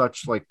also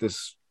such like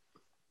this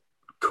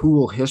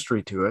cool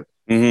history to it.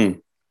 Mm-hmm.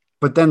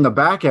 But then the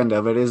back end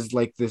of it is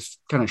like this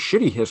kind of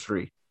shitty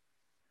history.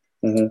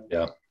 Mm-hmm.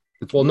 Yeah.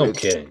 No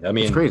kidding. I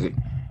mean, it's crazy.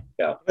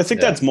 Yeah, I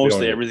think that's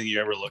mostly everything you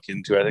ever look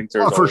into. I think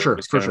there's for sure.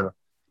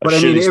 But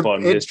I mean, spot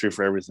in history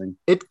for everything.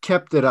 It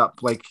kept it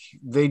up. Like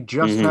they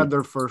just had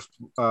their first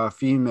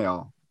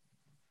female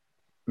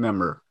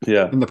member.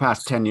 Yeah. In the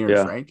past 10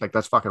 years, right? Like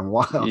that's fucking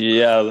wild.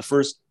 Yeah, the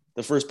first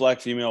black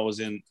female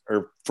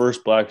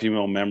first black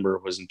female member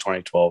was in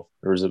 2012.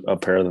 There was a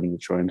pair of them that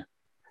joined.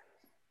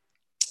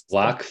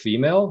 Black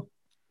female?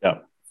 Yeah.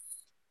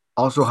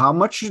 Also, how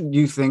much do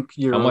you think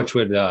how much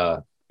would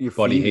your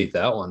buddy hate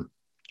that one?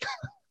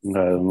 I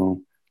don't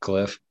know.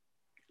 Cliff.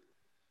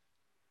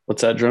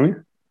 What's that, Jeremy?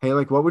 Hey,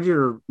 like what would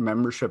your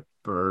membership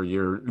or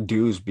your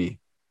dues be?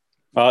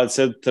 It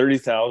said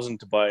 30,000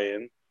 to buy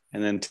in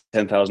and then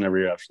 10,000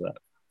 every year after that.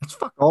 That's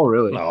fuck all,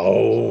 really.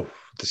 No,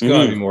 there's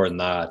got to be more than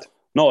that.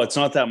 No, it's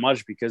not that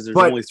much because there's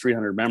only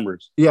 300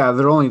 members. Yeah,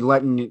 they're only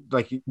letting you,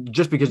 like,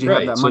 just because you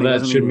have that money. So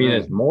that should mean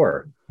it's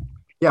more.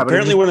 Yeah,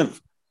 apparently when it...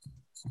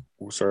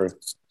 Oh, sorry.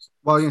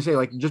 Well, I was going to say,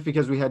 like, just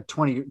because we had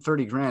 20,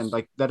 30 grand,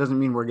 like, that doesn't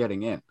mean we're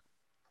getting in.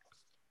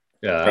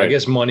 Yeah, right. I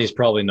guess money's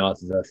probably not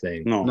the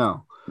thing.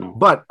 No.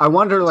 But I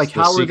wonder, like,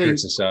 how are they...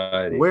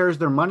 Society. Where's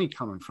their money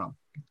coming from?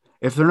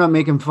 If they're not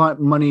making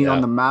money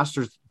on the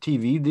Masters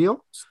TV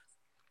deal,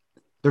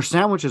 their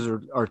sandwiches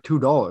are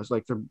 $2.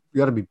 Like, you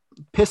got to be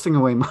pissing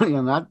away money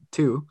on that,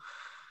 too.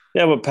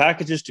 Yeah, but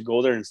packages to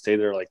go there and stay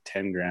there are like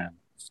 10 grand.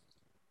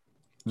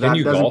 Can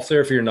you golf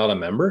there if you're not a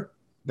member?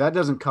 That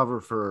doesn't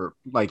cover for,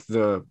 like,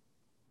 the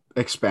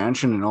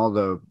expansion and all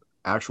the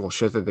actual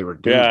shit that they were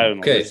doing. Yeah, I don't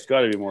know. There's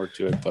got to be more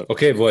to it. But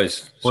okay,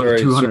 boys. Sorry,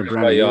 200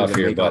 grand a year to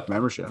make up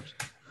memberships.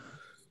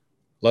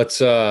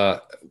 Let's. I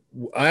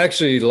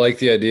actually like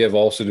the idea of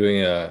also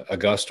doing a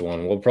Augusta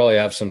one. We'll probably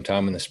have some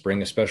time in the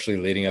spring, especially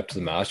leading up to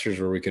the Masters,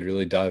 where we could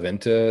really dive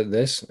into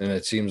this. And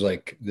it seems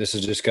like this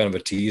is just kind of a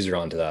teaser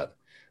onto that.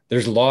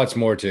 there's lots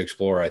more to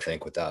explore, I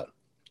think, with that.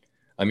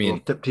 I mean,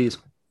 little tip tease.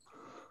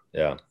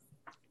 yeah.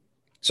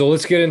 So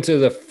let's get into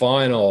the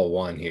final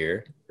one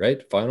here,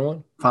 right? Final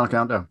one. Final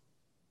countdown.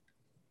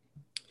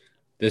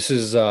 This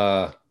is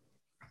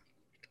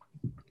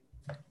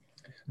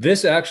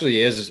this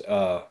actually is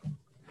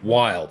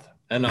wild.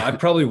 And I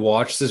probably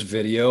watched this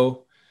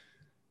video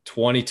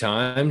 20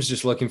 times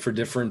just looking for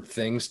different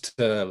things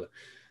that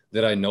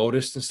I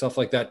noticed and stuff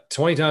like that.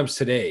 20 times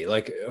today.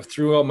 Like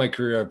throughout my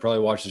career, I probably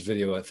watched this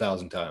video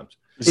 1,000 times.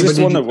 Is this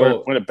the one that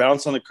when it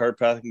bounces on the cart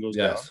path and goes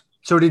down?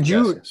 So did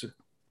you? Yes.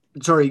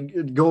 Sorry,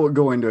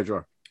 go into it,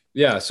 Joe.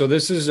 Yeah. So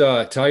this is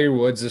Tiger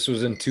Woods. This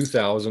was in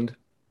 2000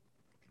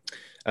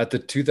 at the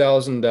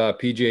 2000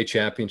 PGA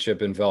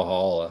Championship in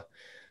Valhalla.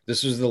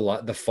 This was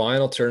the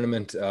final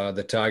tournament.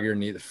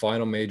 The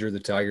final major the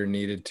Tiger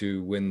needed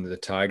to win the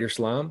Tiger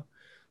Slam,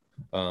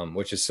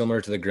 which is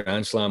similar to the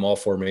Grand Slam, all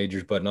 4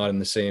 majors, but not in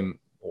the same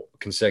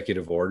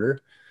consecutive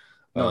order.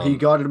 No, he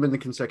got them in the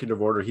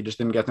consecutive order. He just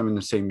didn't get them in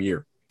the same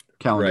year.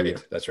 Calendar year.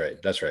 That's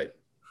right.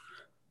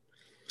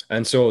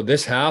 And so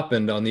this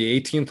happened on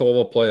the 18th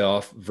oval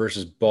playoff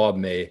versus Bob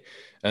May.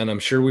 And I'm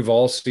sure we've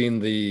all seen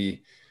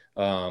the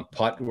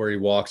putt where he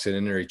walks it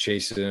in or he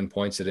chases it in,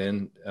 points it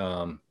in.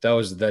 That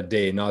was that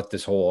day, not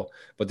this hole.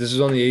 But this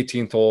is on the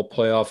 18th hole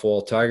playoff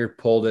hole. Tiger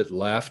pulled it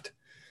left.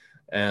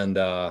 And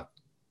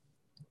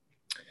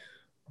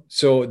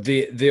so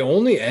the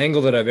only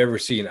angle that I've ever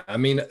seen, I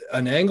mean,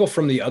 an angle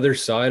from the other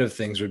side of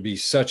things would be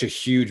such a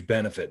huge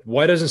benefit.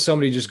 Why doesn't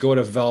somebody just go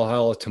to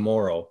Valhalla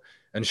tomorrow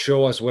and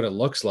show us what it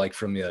looks like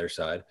from the other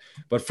side?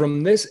 But from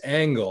this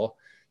angle,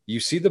 you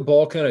see the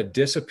ball kind of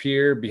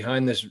disappear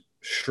behind this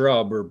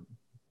shrub or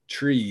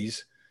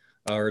trees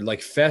or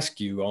like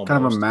fescue almost.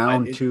 Kind of a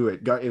mound too.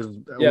 It was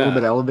a little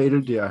bit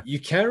elevated. Yeah.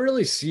 You can't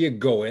really see it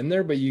go in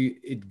there, but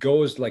it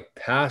goes like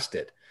past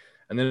it.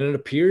 And then it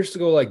appears to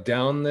go like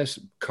down this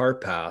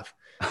cart path.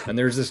 And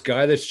there's this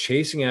guy that's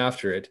chasing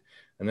after it.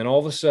 And then all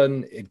of a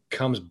sudden it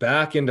comes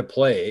back into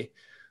play.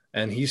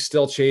 And he's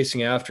still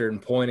chasing after it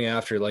and pointing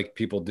after it like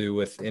people do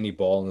with any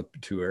ball in the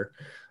tour.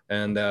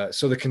 And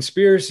so the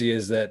conspiracy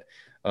is that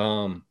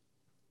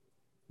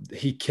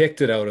he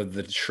kicked it out of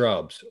the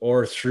shrubs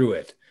or threw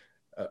it.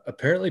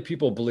 Apparently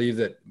people believe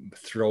that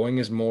throwing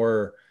is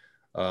more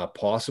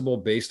possible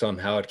based on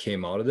how it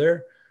came out of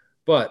there.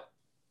 But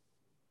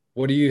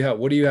what do you have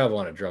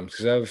on it, Drums?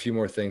 Because I have a few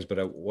more things,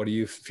 but what do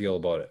you feel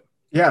about it?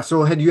 Yeah.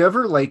 So had you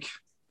ever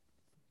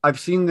I've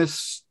seen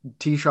this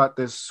tee shot,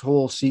 this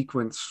whole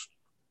sequence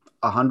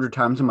 100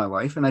 times in my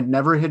life, and I'd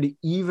never had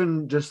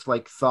even just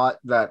thought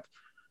that,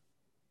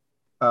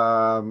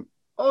 something's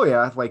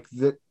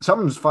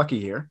fucky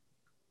here.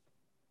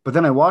 But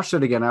then I watched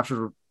it again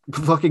after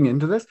looking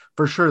into this.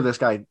 For sure, this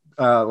guy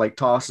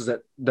tosses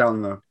it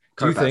down the.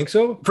 Do you think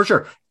so? For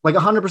sure,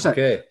 100%.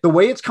 Okay. The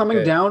way it's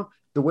coming down.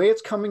 The way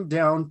it's coming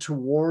down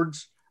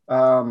towards,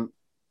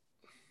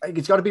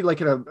 it's got to be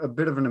like a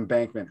bit of an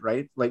embankment,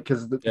 right?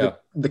 Because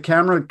the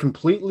camera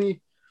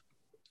completely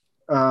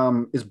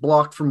is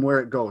blocked from where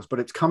it goes, but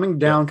it's coming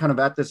down kind of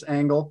at this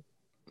angle.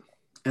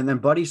 And then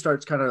Buddy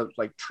starts kind of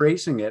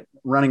tracing it,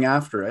 running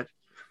after it.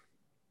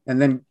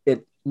 And then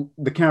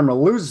the camera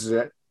loses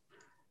it.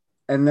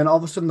 And then all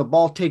of a sudden the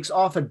ball takes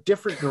off a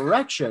different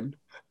direction.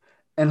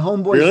 And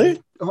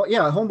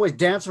Homeboy's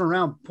dancing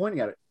around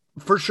pointing at it.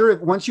 For sure,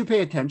 once you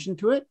pay attention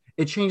to it,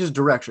 it changes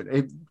direction.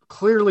 It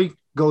clearly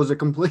goes a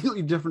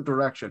completely different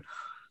direction.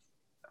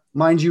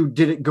 Mind you,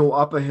 did it go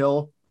up a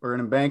hill or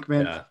an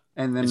embankment? Yeah.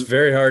 And then it's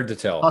very hard to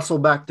tell. Hustle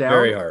back down.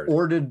 Very hard.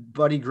 Or did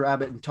Buddy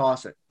grab it and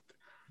toss it?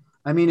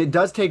 I mean, it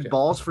does take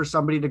balls for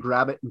somebody to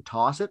grab it and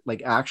toss it,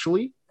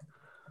 actually.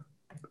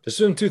 This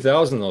was in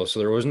 2000 though,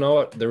 so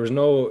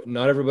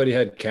not everybody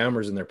had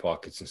cameras in their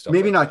pockets and stuff.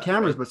 Maybe not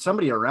cameras, but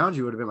somebody around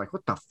you would have been like,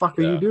 "What the fuck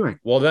are you doing?"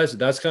 Well,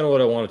 that's kind of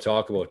what I want to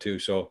talk about too.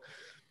 So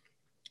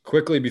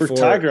quickly before for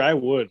Tiger, I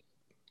would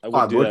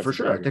do that for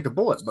sure. I'd take a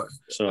bullet, but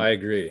I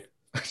agree.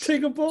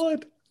 Take a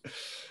bullet.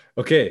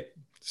 Okay,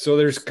 so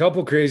there's a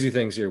couple crazy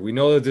things here. We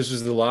know that this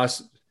was the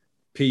last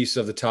piece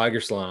of the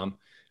Tiger Slam,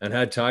 and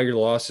had Tiger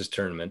lost his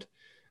tournament,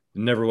 it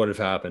never would have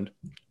happened.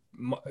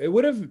 It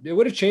would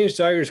have changed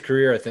Tiger's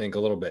career, I think, a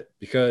little bit,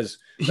 because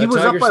he was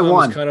Tiger up by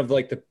one. Was kind of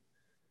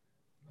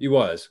he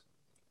was,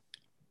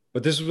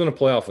 but this was in a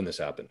playoff when this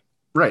happened.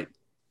 Right,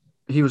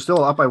 he was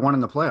still up by one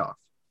in the playoff.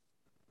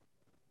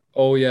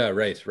 Oh yeah,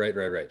 right. It's a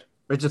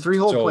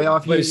 3-hole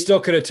playoff, but it still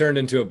could have turned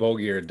into a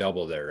bogey or a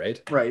double there,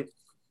 right? Right.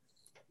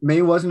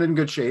 May wasn't in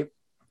good shape.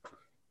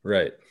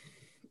 Right.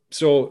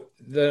 So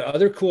the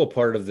other cool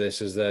part of this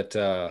is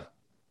that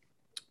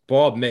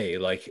Bob May,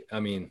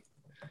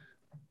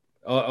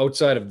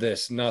 outside of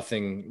this,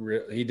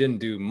 he didn't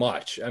do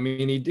much. I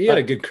mean, he had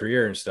a good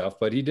career and stuff,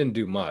 but he didn't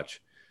do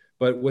much.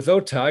 But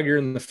without Tiger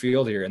in the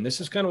field here, and this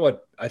is kind of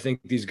what I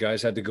think these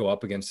guys had to go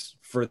up against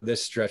for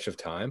this stretch of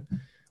time.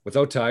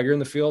 Without Tiger in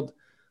the field,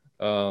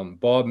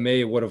 Bob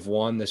May would have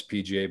won this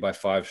PGA by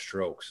 5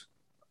 strokes.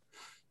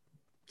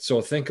 So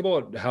think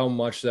about how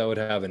much that would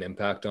have an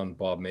impact on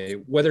Bob May,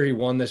 whether he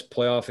won this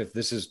playoff, if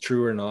this is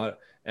true or not,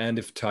 and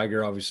if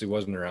Tiger obviously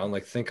wasn't around.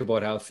 Like, think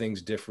about how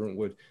things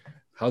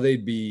how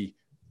they'd be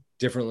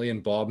differently in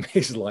Bob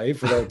May's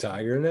life without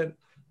Tiger in it.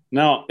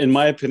 Now, in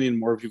my opinion,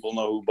 more people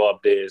know who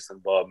Bob Day is than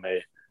Bob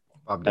May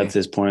at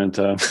this point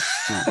in time.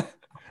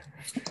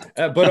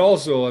 But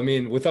also, I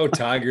mean, without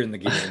Tiger in the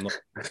game,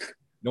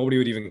 nobody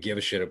would even give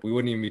a shit. We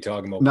wouldn't even be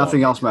talking about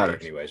nothing else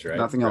matters. Anyways, right?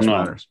 Nothing else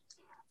matters.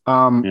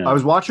 I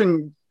was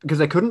watching because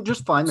I couldn't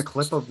just find the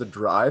clip of the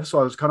drive, so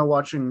I was kind of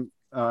watching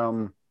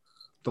the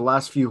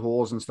last few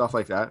holes and stuff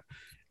like that.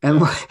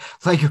 And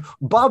like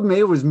Bob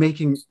May was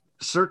making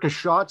circus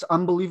shots,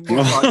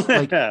 unbelievable shots.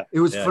 Like it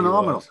was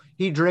phenomenal.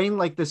 He drained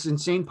like this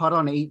insane putt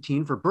on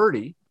 18 for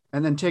birdie,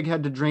 and then Tig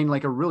had to drain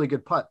like a really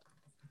good putt.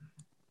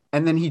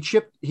 And then he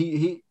chipped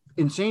he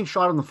insane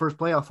shot on the first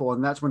playoff hole,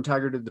 and that's when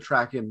Tiger did the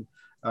track in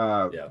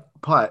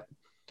putt.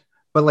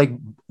 But like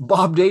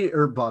Bob Day,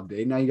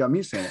 now you got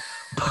me saying it.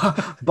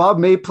 Bob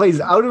May plays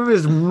out of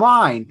his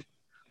mind.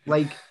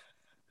 Like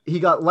he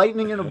got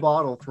lightning in a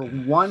bottle for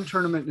one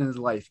tournament in his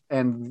life,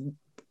 and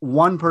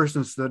one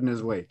person stood in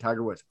his way,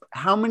 Tiger Woods.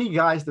 How many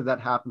guys did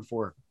that happen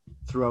for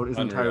throughout his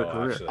entire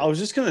career? Actually. I was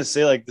just gonna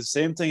say, like, the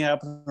same thing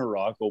happened to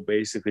Rocco.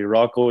 Basically,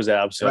 Rocco was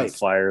absolutely on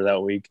fire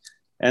that week,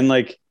 and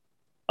like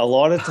a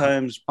lot of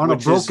times on a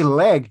broken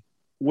leg,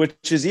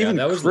 which is even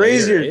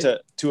crazier later,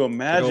 to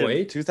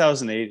imagine. 2008?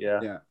 2008,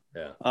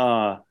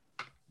 yeah.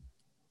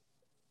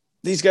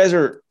 These guys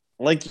are,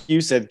 like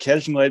you said,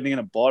 catching lightning in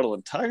a bottle,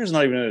 and Tiger's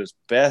not even at his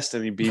best,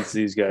 and he beats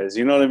these guys.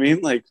 You know what I mean?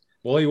 Like,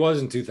 well, he was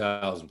in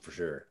 2000 for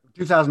sure.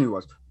 2000 he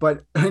was,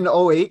 but in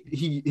 2008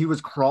 he was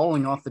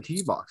crawling off the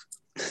tee box.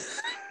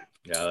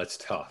 Yeah, that's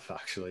tough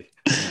actually.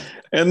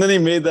 And then he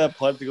made that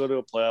putt to go to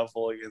a playoff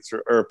hole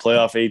or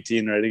playoff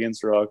 18 right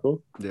against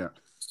Rocco. Yeah.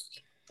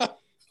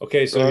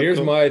 Okay, so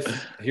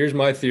here's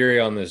my theory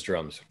on this,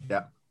 Drums.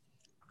 Yeah.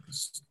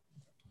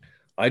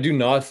 I do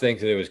not think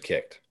that it was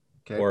kicked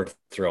or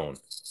thrown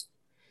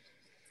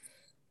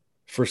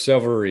for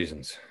several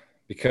reasons,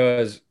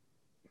 because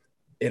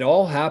it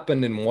all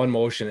happened in one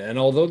motion. And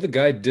although the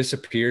guy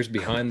disappears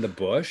behind the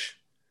bush,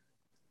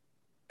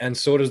 and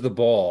so does the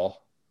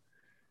ball,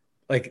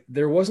 like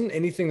there wasn't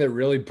anything that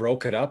really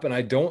broke it up.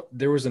 And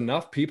there was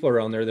enough people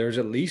around there. There was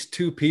at least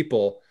two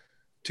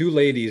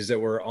ladies that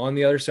were on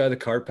the other side of the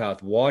cart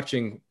path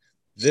watching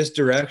this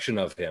direction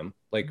of him,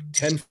 like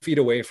 10 feet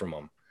away from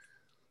him.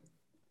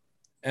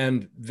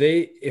 And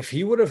if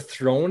he would have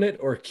thrown it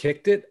or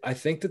kicked it, I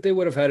think that they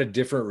would have had a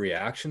different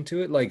reaction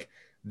to it. Like,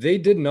 they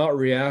did not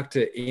react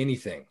to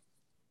anything.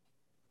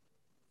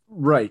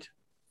 Right.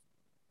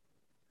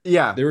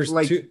 Yeah. There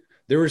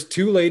was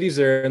two ladies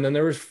there, and then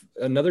there was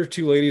another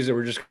two ladies that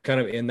were just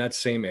kind of in that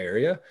same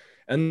area.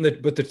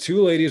 But the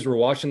two ladies were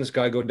watching this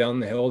guy go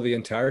down the hill the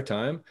entire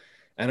time.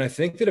 And I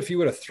think that if he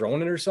would have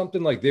thrown it or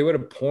something, like they would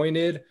have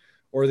pointed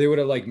or they would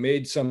have like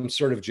made some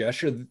sort of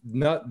gesture.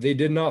 They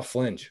did not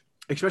flinch.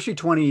 Especially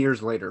 20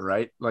 years later,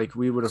 right? Like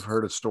we would have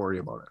heard a story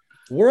about it.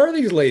 Where are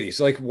these ladies?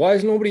 Like, why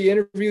has nobody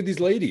interviewed these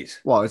ladies?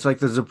 Well, it's like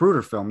the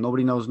Zapruder film.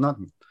 Nobody knows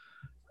nothing.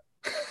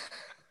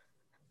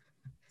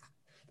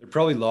 They're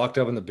probably locked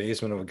up in the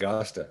basement of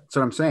Augusta. That's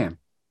what I'm saying.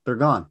 They're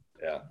gone.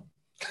 Yeah.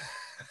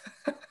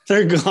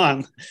 They're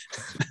gone.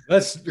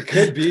 It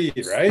could be,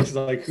 right?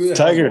 Like, who the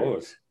hell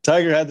knows?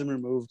 Tiger had them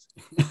removed.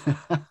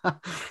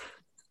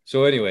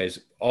 So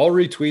anyways, I'll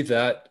retweet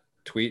that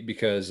tweet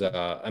because,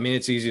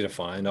 it's easy to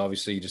find.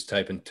 Obviously, you just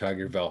type in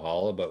Tiger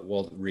Valhalla, but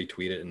we'll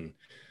retweet it. And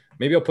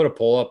maybe I'll put a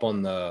poll up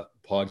on the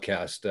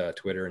podcast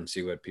Twitter and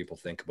see what people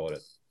think about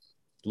it.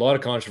 A lot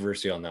of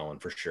controversy on that one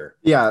for sure.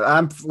 Yeah,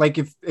 I'm like,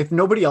 if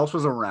nobody else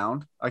was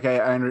around, like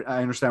I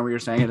understand what you're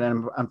saying,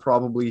 and I'm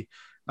probably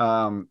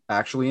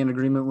actually in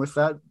agreement with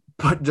that.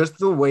 But just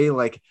the way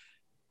like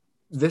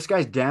this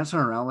guy's dancing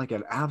around like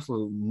an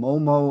absolute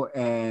momo,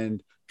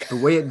 and the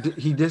way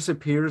he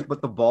disappears,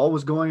 but the ball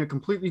was going a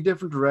completely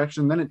different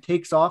direction. Then it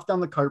takes off down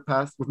the cart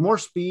path with more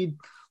speed.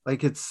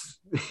 Like it's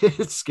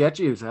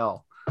sketchy as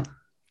hell.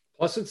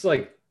 Plus, it's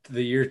like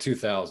the year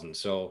 2000,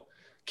 so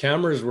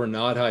cameras were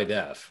not high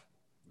def.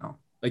 No,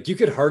 like you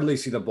could hardly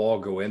see the ball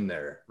go in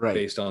there, right,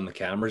 based on the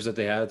cameras that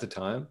they had at the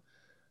time.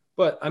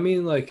 But I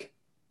mean, like,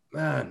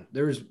 man,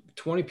 there was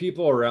 20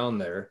 people around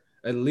there.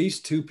 At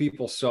least two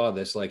people saw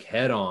this, like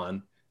head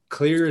on,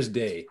 clear as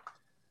day.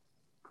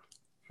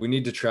 We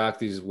need to track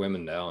these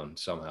women down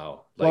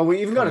somehow. Like, well,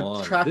 we even got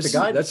to track the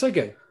guy. That's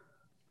like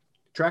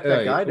track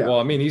that guy down.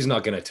 Well, I mean, he's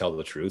not going to tell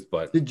the truth,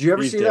 but did you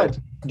ever see that?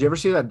 Did you ever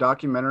see that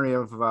documentary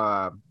of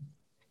the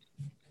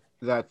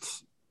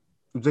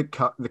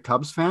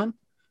Cubs fan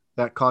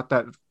that caught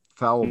that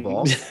foul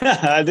ball?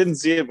 I didn't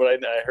see it, but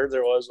I heard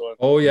there was one.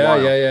 Oh yeah,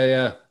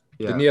 yeah.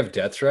 Didn't he have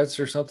death threats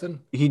or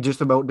something? He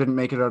just about didn't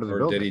make it out of the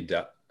building. Did he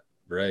die?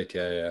 Right.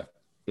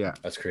 Yeah.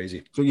 That's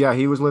crazy. So yeah,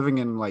 he was living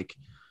in like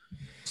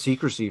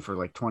secrecy for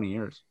like 20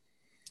 years.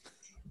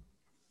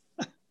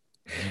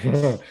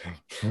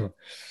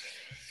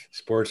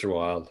 Sports are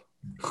wild.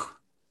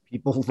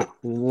 People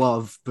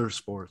love their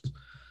sports.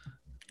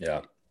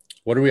 Yeah.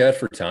 What are we at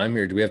for time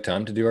here? Do we have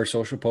time to do our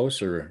social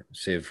posts or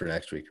save it for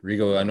next week?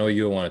 Rigo, I know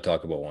you want to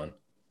talk about one.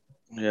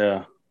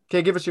 Yeah.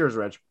 Okay, give us yours,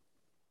 Reg.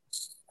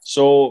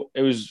 So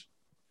it was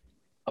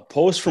a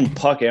post from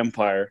Puck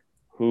Empire,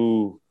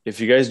 who,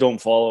 if you guys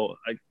don't follow,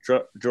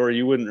 Jory,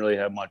 you wouldn't really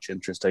have much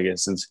interest, I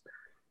guess, since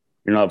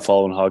you're not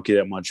following hockey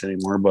that much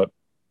anymore. But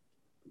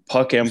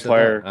Puck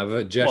Empire, I have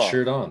a Jet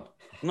shirt on.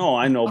 No,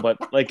 I know,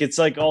 but like it's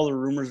like all the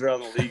rumors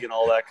around the league and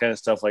all that kind of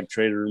stuff, like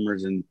trade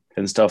rumors and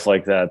stuff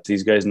like that.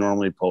 These guys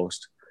normally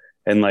post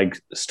and like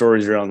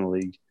stories around the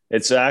league.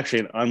 It's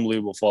actually an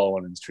unbelievable follow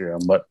on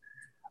Instagram. But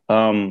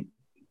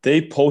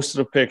they posted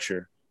a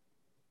picture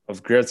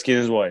of Gretzky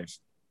and his wife.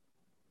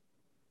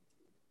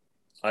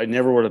 I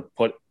never would have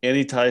put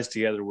any ties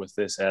together with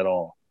this at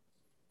all.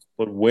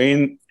 But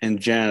Wayne and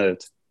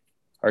Janet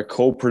are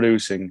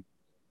co-producing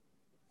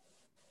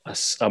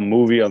a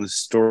movie on the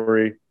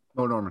story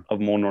Mo Norman. of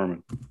Mo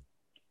Norman.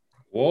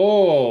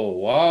 Whoa,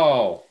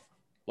 wow.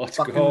 Let's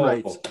Fucking go.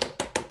 right.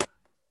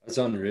 That's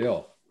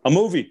unreal. A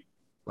movie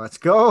Let's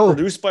go.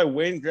 produced by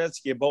Wayne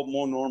Gretzky about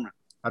Mo Norman.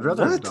 I'd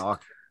rather have a What?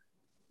 doc.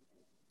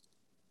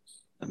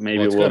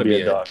 Maybe It's it will gotta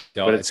be a doc.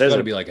 But it it's says got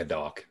to it. be like a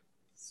doc.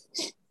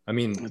 I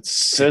mean, It it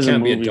says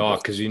can't a be a movie,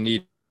 doc because you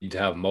need to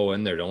have Mo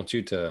in there, don't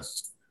you? To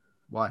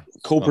Why?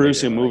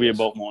 co-producing a Well, maybe movie I guess.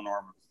 about Mo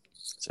Norman.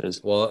 It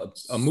says. well,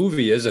 a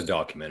movie is a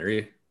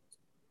documentary.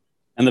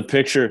 And the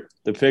picture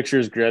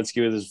is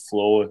Gretzky with his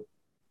flow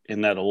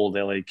in that old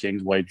LA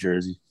Kings white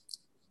jersey.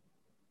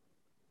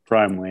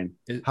 Prime Wayne.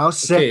 How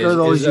sick are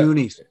those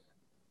unis?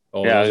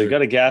 Oh, Yeah, those they are got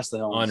to gas the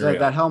helmet. unreal.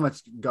 That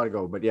helmet's got to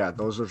go. But yeah,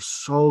 those are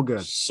so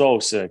good. So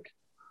sick.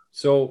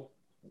 So,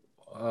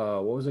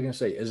 what was I going to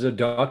say? Is a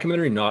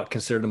documentary not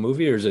considered a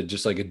movie, or is it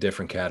just like a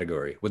different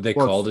category? Would they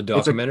Well, call it a it's a-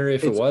 documentary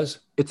if it was?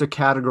 It's a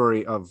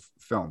category of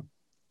film.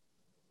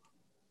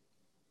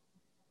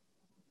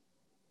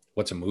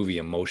 What's a movie?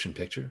 A motion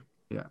picture?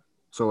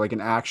 So like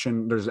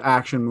there's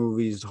action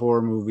movies,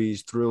 horror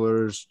movies,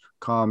 thrillers,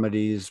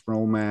 comedies,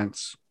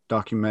 romance,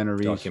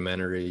 documentaries.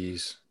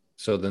 Documentaries.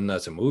 So then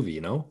that's a movie, you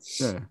know?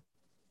 Yeah.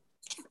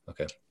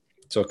 Okay.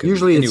 So it could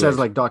Usually be, it says anyways,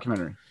 like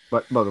documentary,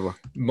 but blah blah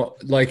blah.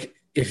 like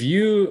if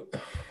you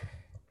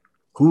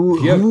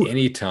Who have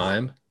any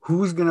time,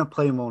 who's gonna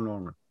play Mo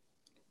Norman?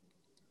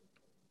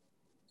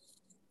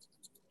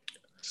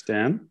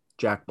 Stan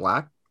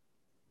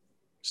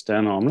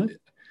Omelet.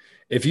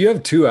 if you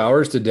have 2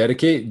 hours to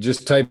dedicate,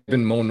 just type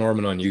in Mo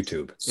Norman on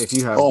YouTube. If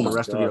you have Oh the my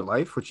rest of God. your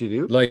life, what you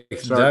do? Like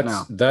Start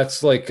now.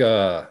 that's like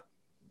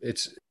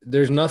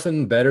there's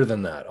nothing better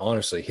than that,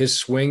 honestly. His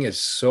swing is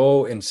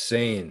so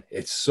insane.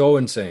 It's so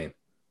insane.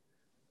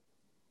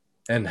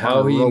 And how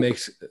On a he rope.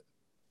 makes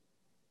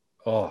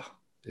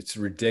it's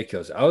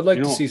ridiculous. I would like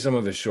You to know- see some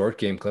of his short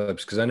game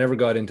clips because I never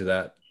got into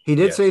that. He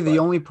did Yes, say the but-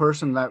 only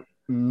person that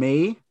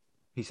may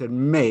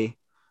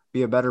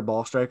be a better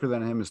ball striker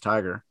than him is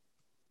Tiger.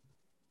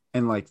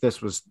 And like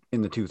this was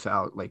in the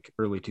 2000, like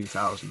early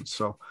 2000s.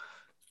 So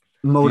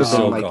Mo He's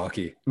so like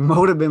cocky.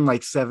 Mo have been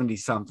like 70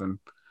 something.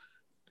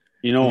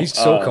 You know, He's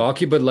so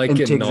cocky, but like and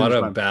in Tiggs not in a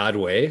front. bad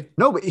way.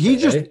 No, but he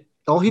just Okay?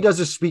 all he does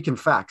is speak in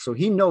facts. So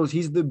he knows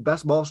he's the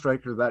best ball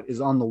striker that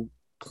is on the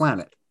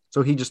planet.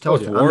 So he just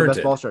tells it's you, I'm the best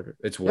warranted. ball striker.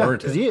 It's Yeah,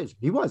 warranted. because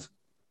he was.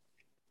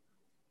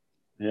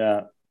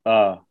 Yeah.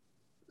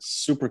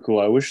 Super cool.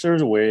 I wish there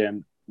was a way,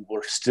 and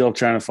we're still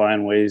trying to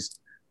find ways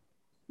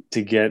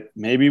to get.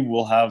 Maybe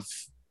we'll have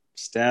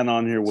Stan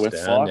on here with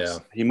Stan, Fox. yeah.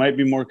 He might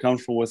be more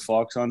comfortable with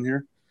Fox on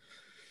here.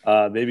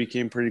 They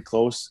became pretty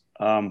close.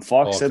 Fox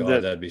Oh said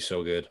god, that'd be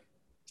so good.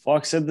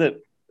 that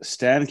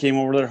Stan came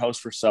over to their house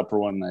for supper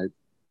one night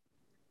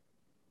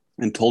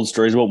and told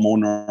stories about Mo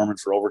Norman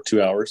for over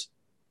 2 hours.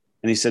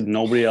 And he said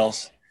nobody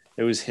else.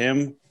 It was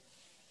him,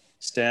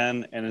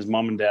 Stan, and his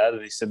mom and dad.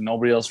 And he said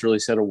nobody else really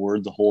said a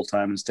word the whole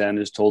time. And Stan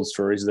just told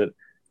stories that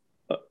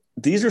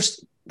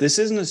this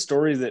isn't a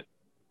story that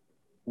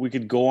we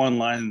could go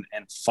online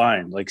and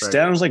find. Like Right.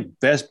 Stan was like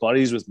best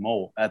buddies with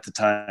Mo at the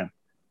time.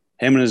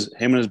 Him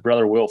and his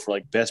brother Will were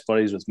like best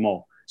buddies with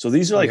Mo. So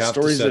these are We like have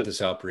to stories set that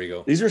this up,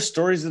 Rigo. these are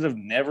stories that have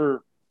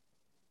never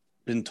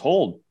been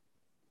told.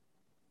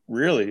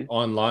 Really?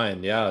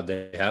 Online, yeah,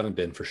 they haven't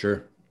been for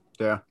sure.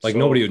 Yeah. Like So-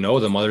 nobody would know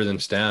them other than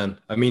Stan.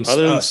 I mean,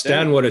 Other than Stan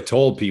Stan. would have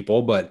told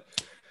people, but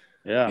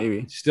Yeah.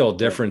 Maybe. still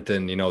different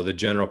than the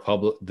general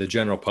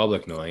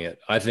public knowing it.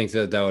 I think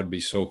that would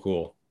be so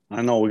cool.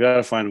 I know. We got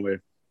to find a way.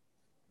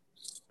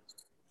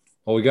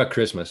 Oh, we got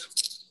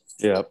Christmas.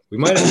 Yeah. We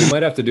might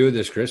have to do it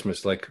this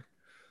Christmas. Like,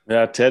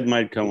 Yeah. Ted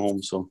might come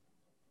home. So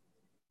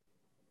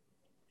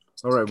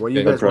All right. Well, you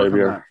It'll guys probably work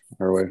be on that.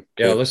 our way.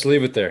 yeah, Okay. let's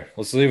leave it there.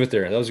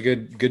 That was a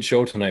good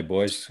show tonight,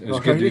 boys. It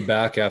was good to be Alrighty.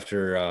 back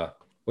after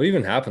what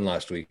even happened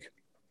last week.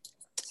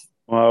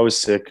 Well, I was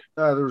sick.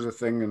 There was a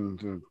thing and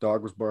the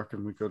dog was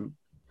barking. We couldn't.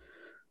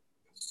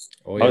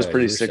 Oh, I was you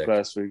pretty were sick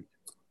last week.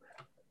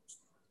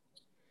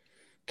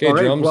 Okay, All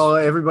right. drums. Well,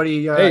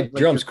 everybody. Hey, like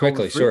drums, your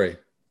quickly. COVID-free? Sorry.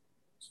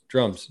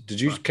 Drums. Did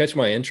you catch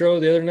my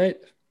intro the other night?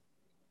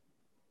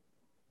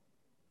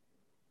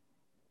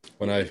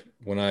 when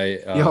I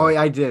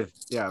I did.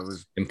 Yeah, it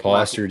was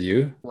impostered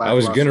you. I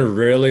was gonna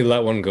really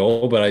let one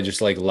go, but I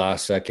just like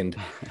last second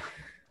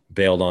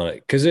bailed on it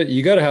because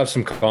you got to have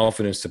some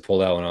confidence to pull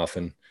that one off,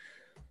 and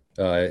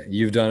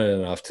you've done it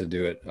enough to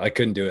do it. I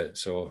couldn't do it,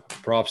 so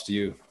props to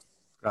you.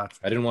 Gotcha.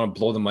 I didn't want to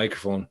blow the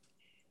microphone.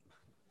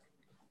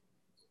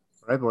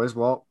 All right, boys.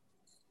 Well,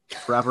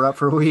 wrap her up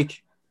for a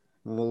week.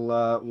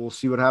 We'll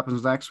see what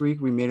happens next week.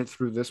 We made it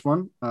through this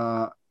one.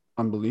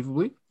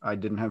 Unbelievably, I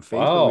didn't have faith,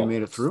 but we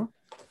made it through.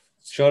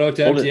 Shout out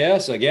to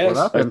MTS, I guess. What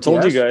up, I MTS?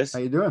 told you guys. How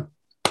you doing?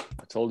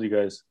 I told you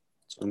guys.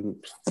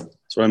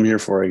 That's what I'm here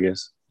for, I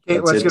guess. Okay,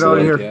 let's get out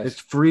of here. It's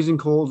freezing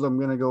cold. I'm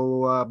gonna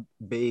go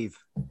bathe.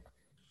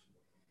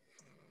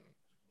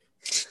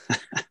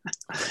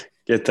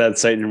 Get that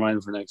sight in your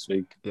mind for next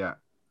week. Yeah,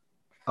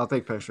 I'll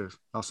take pictures.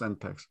 I'll send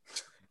pics.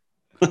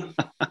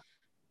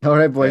 All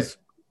right, boys.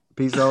 Okay.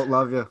 Peace out.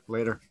 Love you.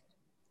 Later.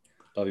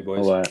 Love you,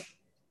 boys. Bye-bye.